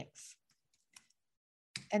readings.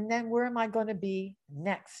 And then where am I going to be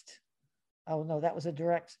next? Oh no, that was a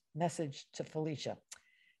direct message to Felicia.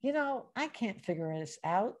 You know, I can't figure this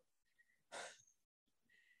out.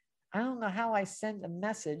 I don't know how I send a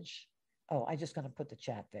message. Oh, I'm just going to put the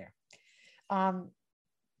chat there.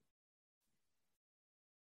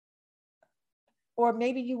 Or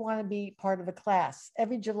maybe you want to be part of a class.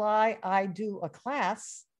 Every July, I do a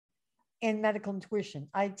class in medical intuition.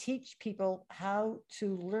 I teach people how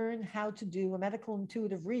to learn how to do a medical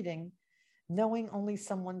intuitive reading, knowing only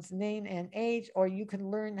someone's name and age, or you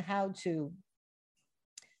can learn how to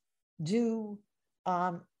do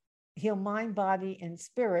heal mind, body, and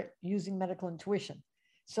spirit using medical intuition.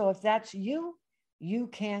 So if that's you, you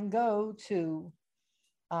can go to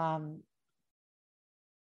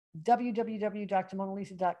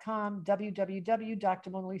www.drmonalisa.com,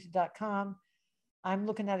 www.drmonalisa.com, I'm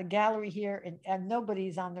looking at a gallery here, and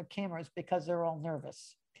nobody's on their cameras because they're all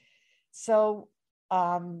nervous. So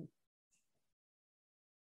I'm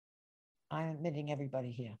admitting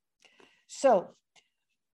everybody here. So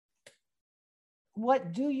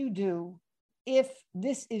what do you do if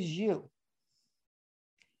this is you?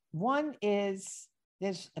 One is,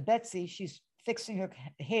 there's a Betsy, she's fixing her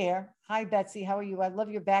hair. Hi, Betsy, how are you? I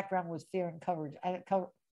love your background with fear and courage.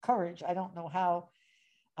 I don't know how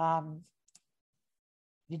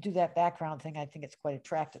you do that background thing. I think it's quite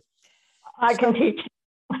attractive. I can teach.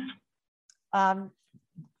 I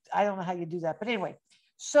don't know how you do that, but anyway,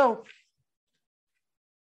 so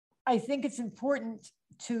I think it's important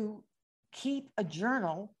to keep a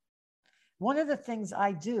journal. One of the things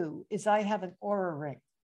I do is I have an Oura ring,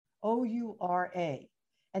 O-U-R-A.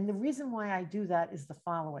 And the reason why I do that is the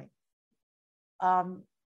following.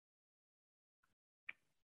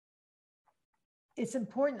 It's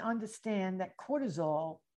important to understand that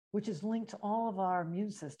cortisol, which is linked to all of our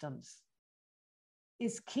immune systems,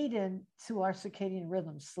 is keyed in to our circadian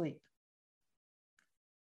rhythm, sleep.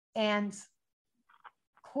 And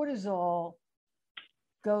cortisol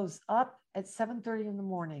goes up at 7:30 in the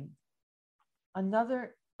morning,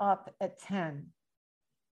 another up at 10,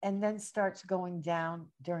 and then starts going down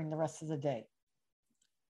during the rest of the day.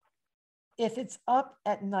 If it's up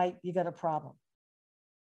at night, you got a problem.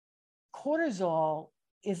 Cortisol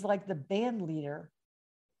is like the band leader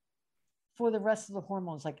for the rest of the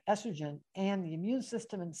hormones, like estrogen and the immune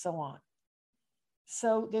system and so on.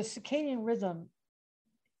 So the circadian rhythm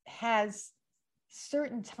has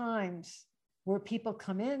certain times where people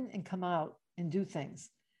come in and come out and do things.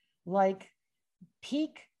 Like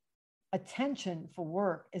peak attention for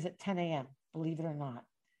work is at 10 a.m., believe it or not.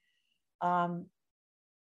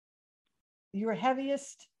 Your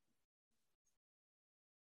heaviest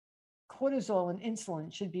cortisol and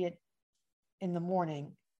insulin should be in the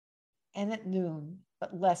morning and at noon,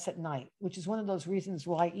 but less at night, which is one of those reasons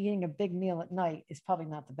why eating a big meal at night is probably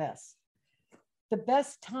not the best. The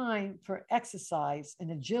best time for exercise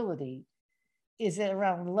and agility is at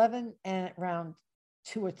around 11 and at around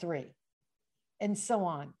 2 or 3, and so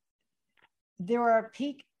on. There are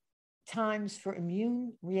peak times for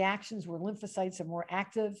immune reactions where lymphocytes are more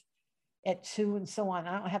active at 2 and so on.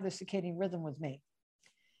 I don't have the circadian rhythm with me.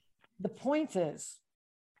 The point is,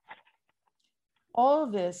 all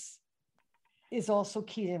of this is also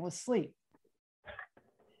keyed in with sleep.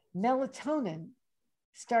 Melatonin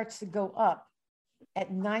starts to go up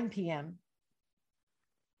at 9 p.m.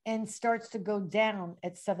 and starts to go down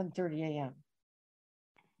at 7:30 a.m.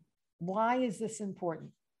 Why is this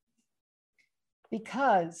important?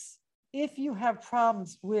 Because if you have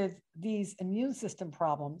problems with these immune system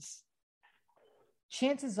problems,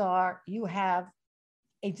 chances are you have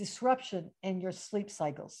a disruption in your sleep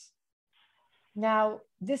cycles. Now,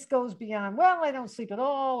 this goes beyond, well, I don't sleep at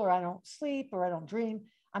all, or I don't sleep, or I don't dream.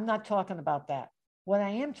 I'm not talking about that. What I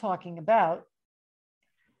am talking about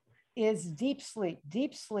is deep sleep.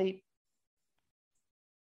 Deep sleep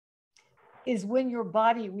is when your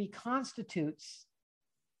body reconstitutes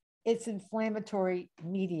its inflammatory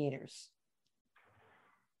mediators.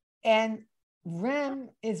 And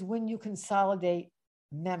REM is when you consolidate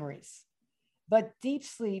memories. But deep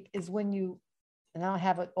sleep is when you, and I don't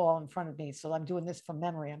have it all in front of me, so I'm doing this from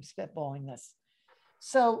memory, I'm spitballing this.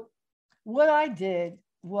 So what I did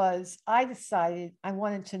was I decided I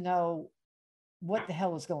wanted to know what the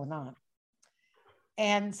hell was going on.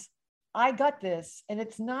 And I got this, and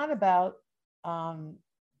it's not about per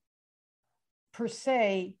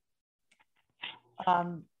se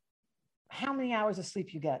how many hours of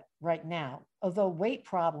sleep you get right now, although weight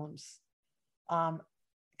problems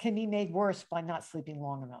can be made worse by not sleeping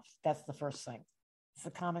long enough. That's the first thing. It's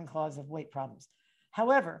a common cause of weight problems.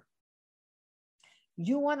 However,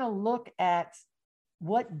 you want to look at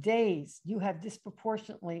what days you have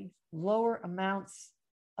disproportionately lower amounts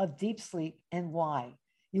of deep sleep and why.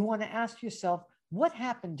 You want to ask yourself, what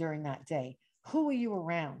happened during that day? Who were you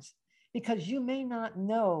around? Because you may not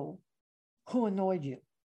know who annoyed you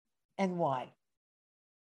and why.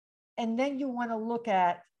 And then you want to look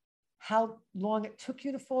at how long it took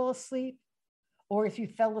you to fall asleep, or if you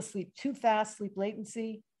fell asleep too fast, sleep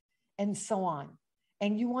latency, and so on.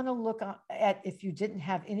 And you want to look at if you didn't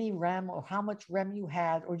have any REM, or how much REM you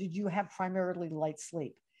had, or did you have primarily light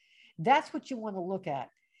sleep? That's what you want to look at,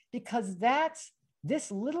 because that's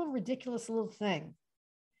this little ridiculous little thing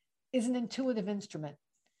is an intuitive instrument.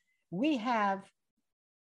 We have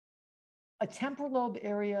a temporal lobe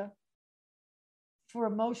area for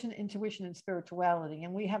emotion, intuition, and spirituality.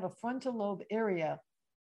 And we have a frontal lobe area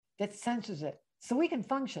that senses it. So we can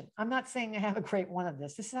function. I'm not saying I have a great one of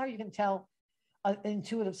this. This is how you can tell an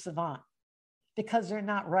intuitive savant because they're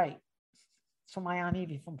not right. So my Aunt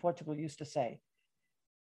Evie from Portugal used to say.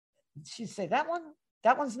 She'd say, that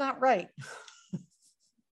one's not right.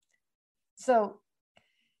 So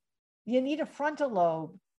you need a frontal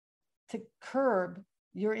lobe to curb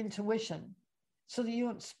your intuition so that you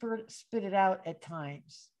don't spit it out at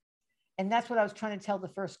times. And that's what I was trying to tell the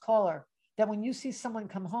first caller, that when you see someone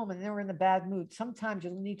come home and they're in a bad mood, sometimes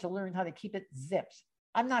you'll need to learn how to keep it zipped.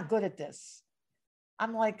 I'm not good at this.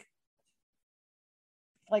 I'm like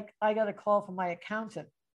I got a call from my accountant.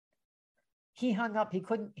 He hung up. He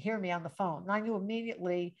couldn't hear me on the phone. And I knew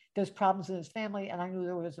immediately there's problems in his family, and I knew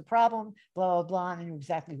there was a problem, blah, blah, blah, and I knew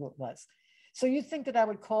exactly who it was. So you think that I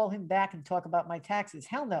would call him back and talk about my taxes?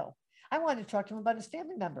 Hell no. I wanted to talk to him about his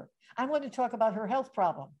family member. I wanted to talk about her health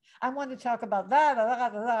problem. I wanted to talk about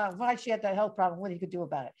why she had that health problem, what he could do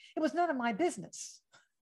about it. It was none of my business.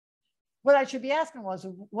 What I should be asking was,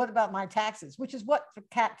 what about my taxes? Which is what the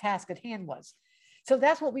task at hand was. So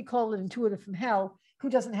that's what we call an intuitive from hell who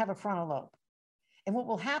doesn't have a frontal lobe. And what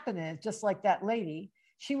will happen is, just like that lady,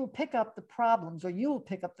 she will pick up the problems, or you will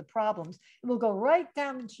pick up the problems. It will go right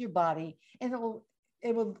down into your body, and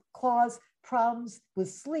it will cause problems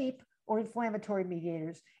with sleep or inflammatory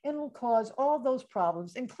mediators, and it will cause all those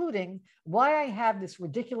problems, including why I have this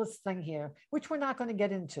ridiculous thing here, which we're not going to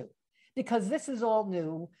get into, because this is all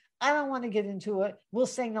new. I don't want to get into it. We'll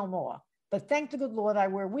say no more. But thank the good Lord, I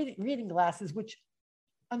wear reading glasses, which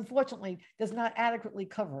unfortunately does not adequately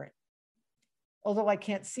cover it. Although I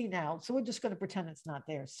can't see now. So we're just going to pretend it's not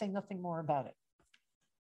there. Say nothing more about it.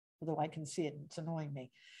 Although I can see it, and it's annoying me.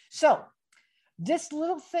 So this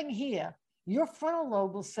little thing here, your frontal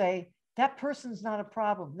lobe will say, that person's not a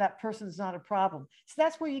problem. That person's not a problem. So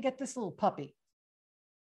that's where you get this little puppy.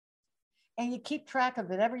 And you keep track of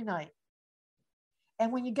it every night.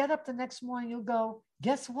 And when you get up the next morning, you'll go,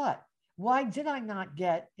 guess what? Why did I not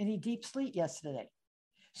get any deep sleep yesterday?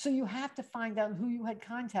 So you have to find out who you had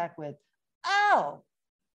contact with. Oh,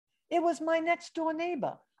 it was my next door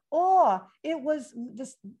neighbor, or it was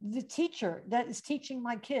the teacher that is teaching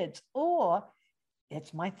my kids, or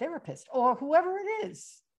it's my therapist, or whoever it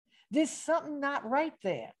is. There's something not right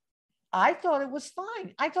there. I thought it was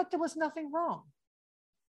fine. I thought there was nothing wrong.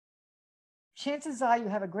 Chances are you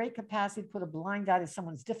have a great capacity to put a blind eye to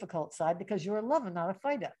someone's difficult side because you're a lover, not a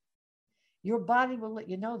fighter. Your body will let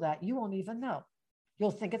you know that. You won't even know.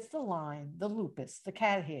 You'll think it's the Lyme, the lupus, the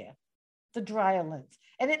cat hair, the dry lens.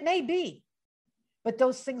 And it may be, but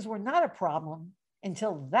those things were not a problem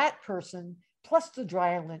until that person plus the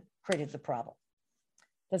dry lens created the problem.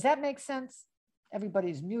 Does that make sense?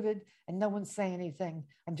 Everybody's muted and no one's saying anything.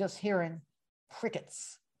 I'm just hearing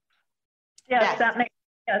crickets. Yes, that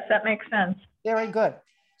makes sense. Very good.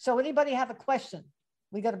 So anybody have a question?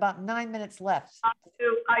 We got about 9 minutes left.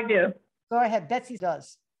 I do. Go ahead. Betsy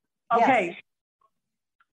does. Okay.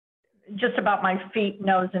 Yes. Just about my feet,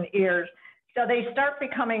 nose, and ears. So they start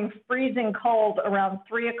becoming freezing cold around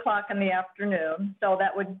 3 o'clock in the afternoon. So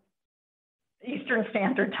that would Eastern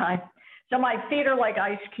Standard Time. So my feet are like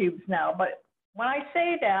ice cubes now. But when I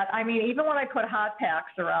say that, I mean, even when I put hot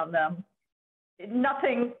packs around them,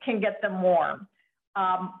 nothing can get them warm.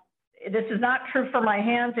 This is not true for my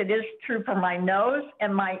hands. It is true for my nose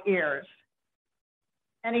and my ears.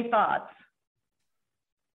 Any thoughts?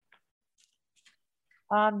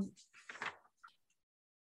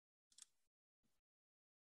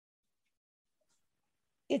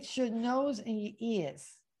 It's your nose and your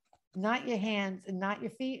ears, not your hands and not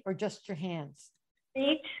your feet, or just your hands?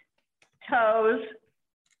 Feet, toes,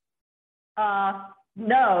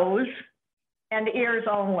 nose, and ears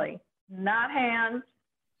only, not hands.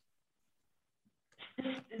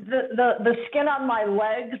 The skin on my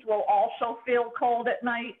legs will also feel cold at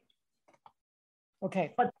night.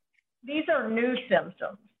 Okay. But these are new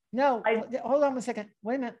symptoms. No, hold on a second.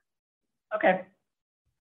 Wait a minute. Okay.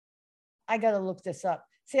 I got to look this up.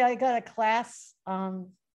 See, I got a class.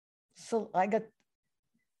 So you got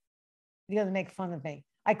to make fun of me.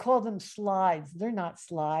 I call them slides. They're not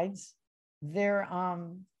slides. They're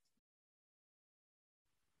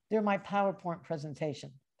my PowerPoint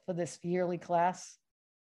presentation for this yearly class.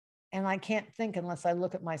 And I can't think unless I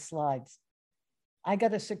look at my slides. I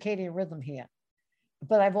got a circadian rhythm here,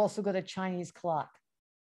 but I've also got a Chinese clock.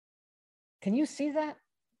 Can you see that?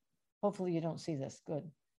 Hopefully you don't see this. Good.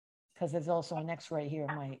 Because there's also an X-ray here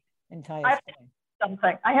of my entire screen.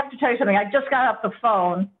 I have to tell you something. I just got off the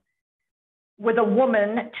phone with a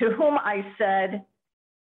woman to whom I said,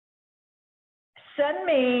 send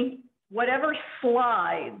me whatever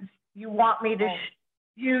slides you want me to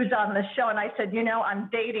use on the show. And I said, I'm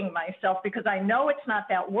dating myself because I know it's not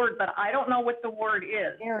that word, but I don't know what the word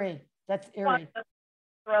is. Gary, That's Aries.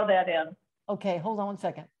 Throw that in. Okay, hold on one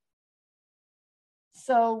second.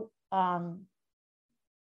 So I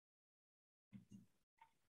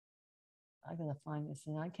gotta find this,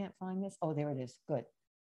 and I can't find this. Oh, there it is. Good.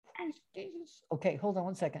 Jesus. Okay, hold on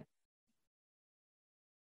one second.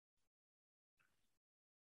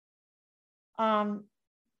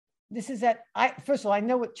 This is that first of all, I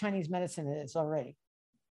know what Chinese medicine is already.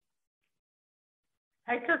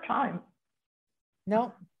 Take your time.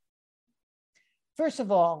 No. First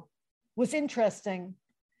of all, what's interesting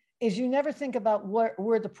is you never think about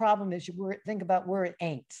where the problem is. You think about where it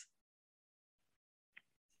ain't.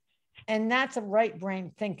 And that's a right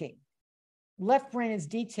brain thinking. Left brain is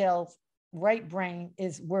details. Right brain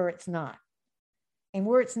is where it's not. And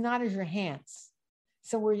where it's not is your hands.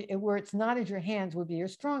 So where it's not is your hands would be your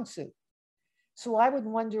strong suit. So I would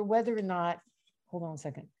wonder whether or not, hold on a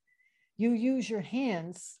second, you use your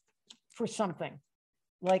hands for something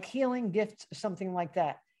like healing, gifts, something like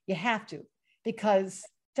that. You have to, because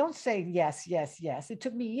don't say yes, yes, yes. It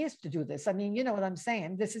took me years to do this. I mean, you know what I'm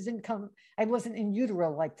saying? This is income. I wasn't in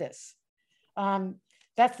utero like this.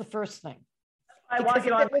 That's the first thing. Wait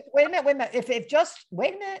a minute.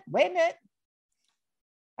 Wait a minute.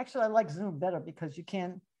 Actually, I like Zoom better because you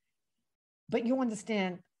can, but you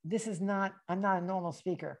understand this is not, I'm not a normal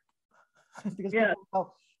speaker. Because people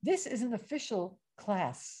go, this is an official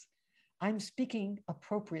class. I'm speaking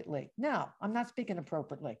appropriately. No, I'm not speaking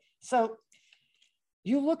appropriately. So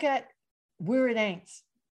you look at where it ain't,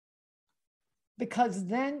 because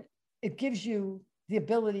then it gives you the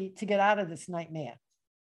ability to get out of this nightmare.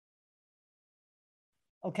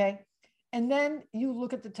 Okay. And then you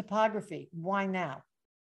look at the topography. Why now?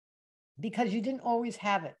 Because you didn't always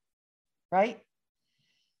have it, right?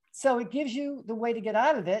 So it gives you the way to get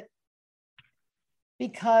out of it,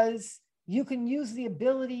 because you can use the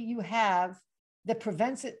ability you have that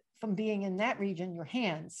prevents it from being in that region, your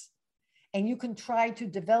hands, and you can try to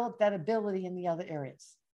develop that ability in the other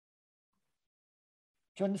areas.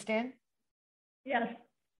 Do you understand? Yes.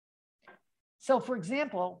 So for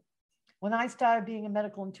example, when I started being a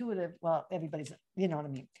medical intuitive, well, everybody's, you know what I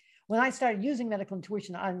mean? When I started using medical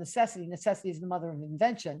intuition on necessity is the mother of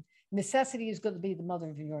invention. Necessity is going to be the mother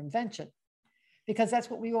of your invention, because that's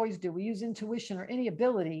what we always do. We use intuition or any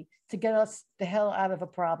ability to get us the hell out of a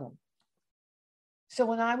problem. So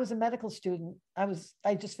when I was a medical student,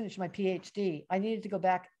 I just finished my PhD. I needed to go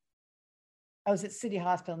back. I was at City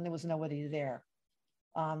Hospital and there was nobody there.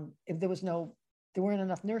 There weren't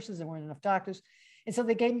enough nurses, there weren't enough doctors. And so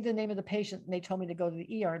they gave me the name of the patient and they told me to go to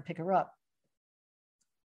the ER and pick her up.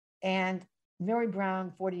 And Mary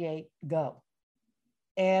Brown, 48, go.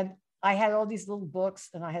 And I had all these little books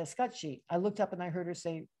and I had a scut sheet. I looked up and I heard her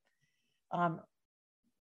say,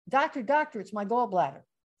 doctor, it's my gallbladder.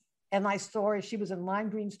 And I saw her, she was in lime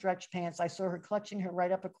green stretch pants. I saw her clutching her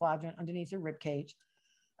right upper quadrant underneath her rib cage.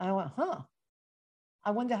 And I went,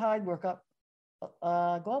 I wonder how I'd work up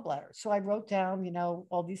gallbladder. So I wrote down,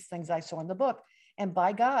 all these things I saw in the book. And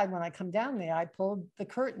by God, when I come down there, I pulled the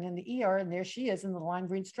curtain in the ER and there she is in the lime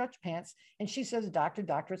green stretch pants. And she says, doctor,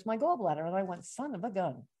 it's my gallbladder. And I went, son of a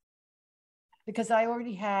gun. Because I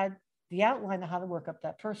already had the outline of how to work up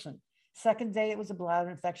that person. Second day, it was a bladder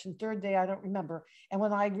infection. Third day, I don't remember. And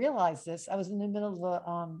when I realized this, I was in the middle of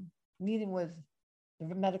a meeting with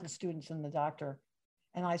the medical students and the doctor.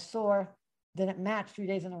 And I saw that it matched 3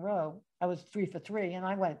 days in a row. I was 3 for 3. And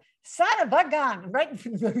I went, son of a gun, right in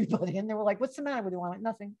front of everybody. And they were like, what's the matter with you? I went,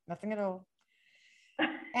 nothing at all.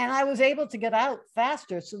 And I was able to get out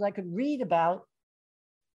faster so that I could read about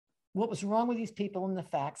what was wrong with these people and the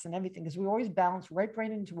facts and everything. Because we always balance right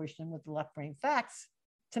brain intuition with the left brain facts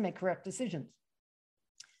to make correct decisions.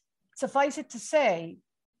 Suffice it to say,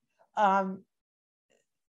 4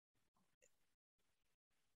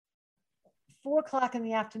 o'clock in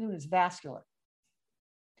the afternoon is vascular.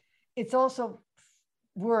 It's also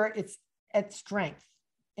where it's at strength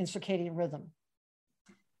in circadian rhythm.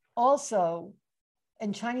 Also,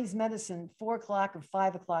 in Chinese medicine, 4 o'clock or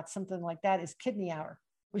 5 o'clock, something like that, is kidney hour,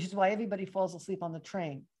 which is why everybody falls asleep on the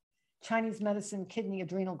train. Chinese medicine, kidney,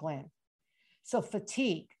 adrenal gland. So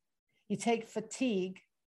fatigue, you take fatigue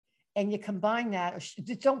and you combine that,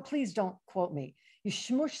 please don't quote me. You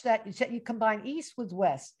smush that, you combine east with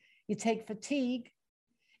west. You take fatigue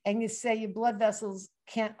and you say your blood vessels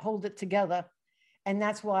can't hold it together. And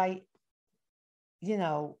that's why,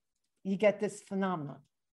 you get this phenomenon.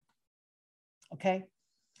 Okay.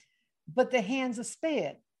 But the hands are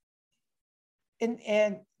spared.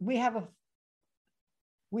 And we have a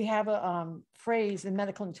phrase in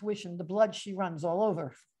medical intuition, the blood she runs all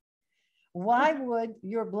over. Why would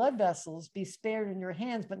your blood vessels be spared in your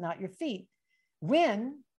hands, but not your feet?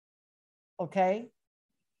 When Okay.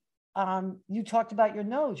 You talked about your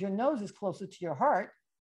nose. Your nose is closer to your heart.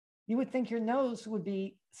 You would think your nose would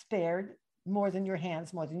be spared more than your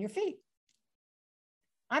hands, more than your feet.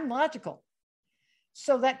 I'm logical.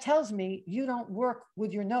 So that tells me you don't work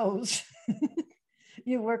with your nose.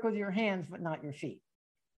 You work with your hands, but not your feet.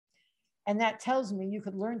 And that tells me you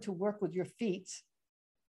could learn to work with your feet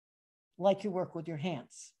like you work with your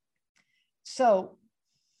hands. So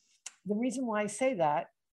the reason why I say that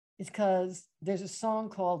is because there's a song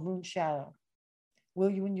called Moon Shadow.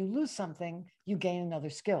 When you lose something, you gain another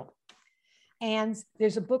skill. And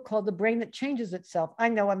there's a book called The Brain That Changes Itself. I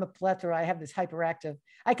know I'm a plethora. I have this hyperactive.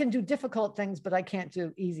 I can do difficult things, but I can't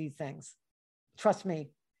do easy things. Trust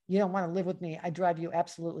me, you don't want to live with me. I drive you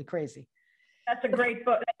absolutely crazy. That's a great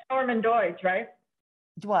book. That's Norman Doidge, right?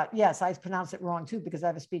 Dwaj. Yes, I pronounce it wrong too because I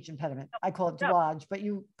have a speech impediment. I call it Dwaj, but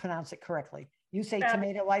you pronounce it correctly. You say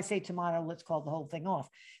tomato, I say tomato. Let's call the whole thing off.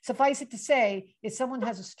 Suffice it to say, if someone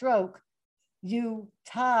has a stroke, you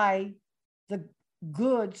tie the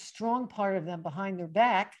good, strong part of them behind their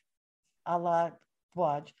back, a la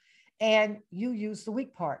Dwaj, and you use the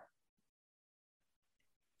weak part.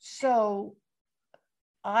 So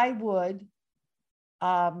I would,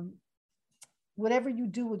 whatever you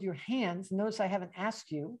do with your hands, notice I haven't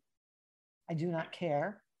asked you, I do not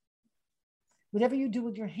care. Whatever you do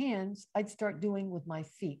with your hands, I'd start doing with my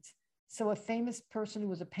feet. So a famous person who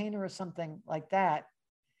was a painter or something like that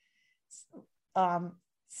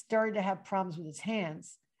started to have problems with his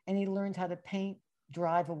hands, and he learned how to paint,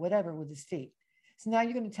 drive, or whatever with his feet. So now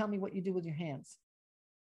you're going to tell me what you do with your hands.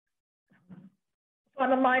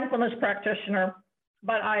 I'm a mindfulness practitioner,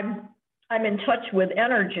 but I'm in touch with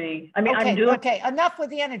energy. I mean, okay, enough with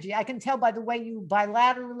the energy. I can tell by the way you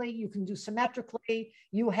bilaterally, you can do symmetrically.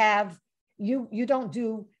 You have, you don't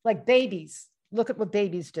do like babies. Look at what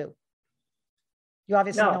babies do. You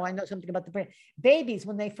obviously know I know something about the brain. Babies,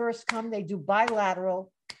 when they first come, they do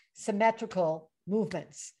bilateral, symmetrical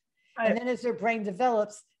movements. And then as their brain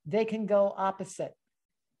develops, they can go opposite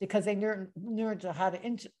because they learn how to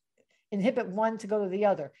inhibit one to go to the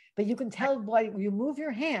other. But you can tell by you move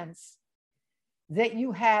your hands that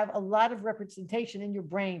you have a lot of representation in your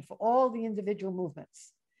brain for all the individual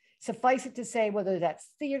movements. Suffice it to say, whether that's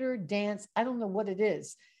theater, dance, I don't know what it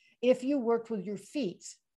is. If you worked with your feet,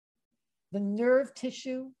 the nerve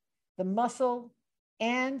tissue, the muscle,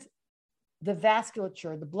 and the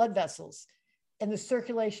vasculature, the blood vessels, and the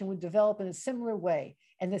circulation would develop in a similar way.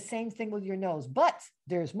 And the same thing with your nose. But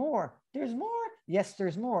there's more. There's more. Yes,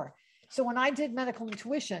 there's more. So when I did medical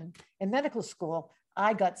intuition in medical school,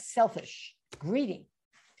 I got selfish, greedy,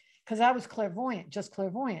 because I was clairvoyant, just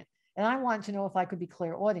clairvoyant. And I wanted to know if I could be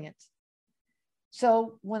clairaudient.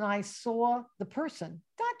 So when I saw the person,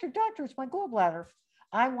 doctor, it's my gallbladder,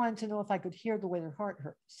 I wanted to know if I could hear the way their heart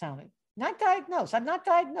sounded. Not diagnose. I'm not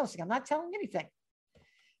diagnosing. I'm not telling anything.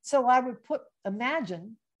 So I would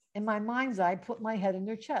imagine in my mind's eye, put my head in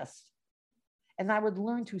their chest, and I would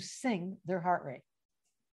learn to sing their heart rate.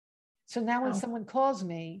 So now when someone calls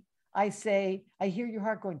me, I say, I hear your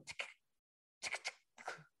heart going tick, tick, tick,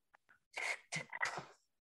 tick,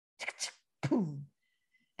 tick, tick, boom.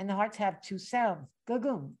 And the hearts have two sounds,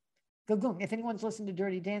 gagoon, gagoon. If anyone's listened to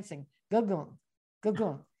Dirty Dancing, gagoon,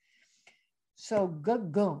 gagoon. So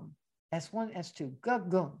gagoon, S1, S2,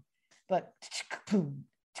 gagoon. But boom,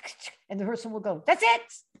 and the person will go, that's it.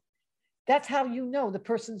 That's how you know the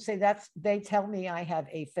person say they tell me I have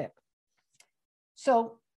AFib.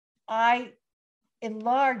 So I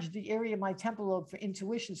enlarged the area of my temporal lobe for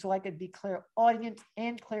intuition so I could be clairaudient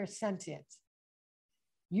and clairsentient.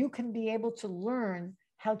 You can be able to learn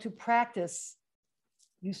how to practice.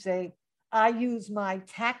 You say, I use my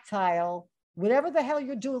tactile, whatever the hell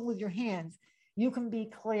you're doing with your hands, you can be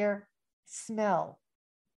clear smell,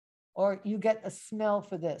 or you get a smell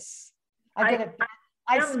for this. I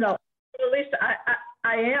smell. At least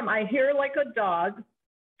I am. I hear like a dog,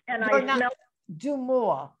 and I smell. Do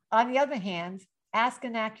more. On the other hand, ask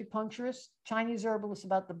an acupuncturist, Chinese herbalist,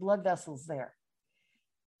 about the blood vessels there.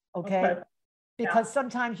 Okay? Because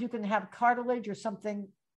sometimes you can have cartilage or something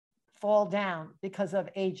fall down because of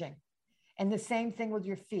aging. And the same thing with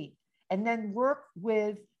your feet. And then work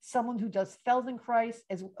with someone who does Feldenkrais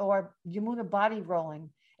or Yamuna body rolling,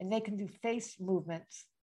 and they can do face movements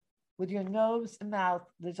with your nose and mouth.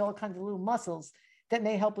 There's all kinds of little muscles that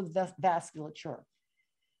may help with vasculature.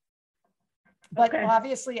 But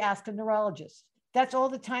obviously ask a neurologist. That's all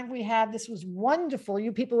the time we have. This was wonderful.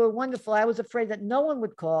 You people were wonderful. I was afraid that no one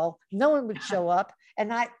would call, no one would show up.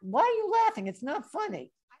 And why are you laughing? It's not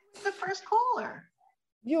funny. I was the first caller.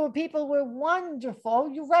 You people were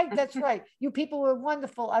wonderful. You're right. That's right. You people were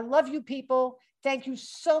wonderful. I love you people. Thank you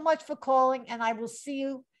so much for calling, and I will see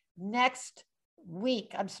you next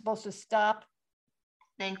week. I'm supposed to stop.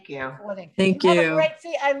 Thank you. Recording. Thank Have you. a great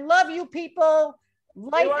see. I love you people.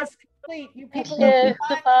 Life is complete. You people Thank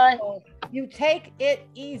you. Goodbye. You take it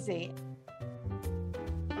easy.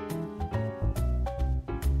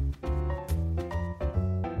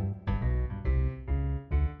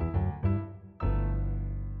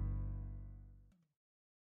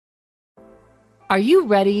 Are you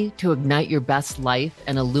ready to ignite your best life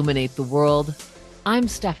and illuminate the world? I'm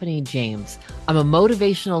Stephanie James. I'm a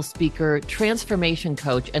motivational speaker, transformation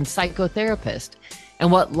coach, and psychotherapist.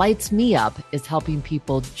 And what lights me up is helping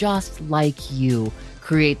people just like you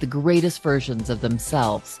create the greatest versions of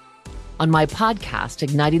themselves. On my podcast,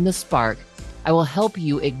 Igniting the Spark, I will help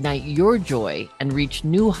you ignite your joy and reach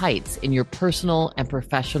new heights in your personal and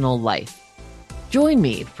professional life. Join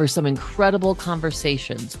me for some incredible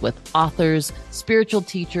conversations with authors, spiritual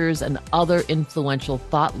teachers, and other influential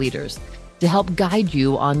thought leaders to help guide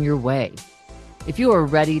you on your way. If you are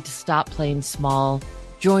ready to stop playing small,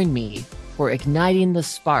 join me for Igniting the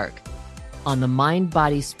Spark on the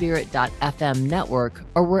mindbodyspirit.fm network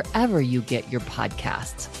or wherever you get your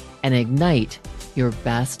podcasts, and ignite your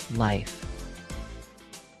best life.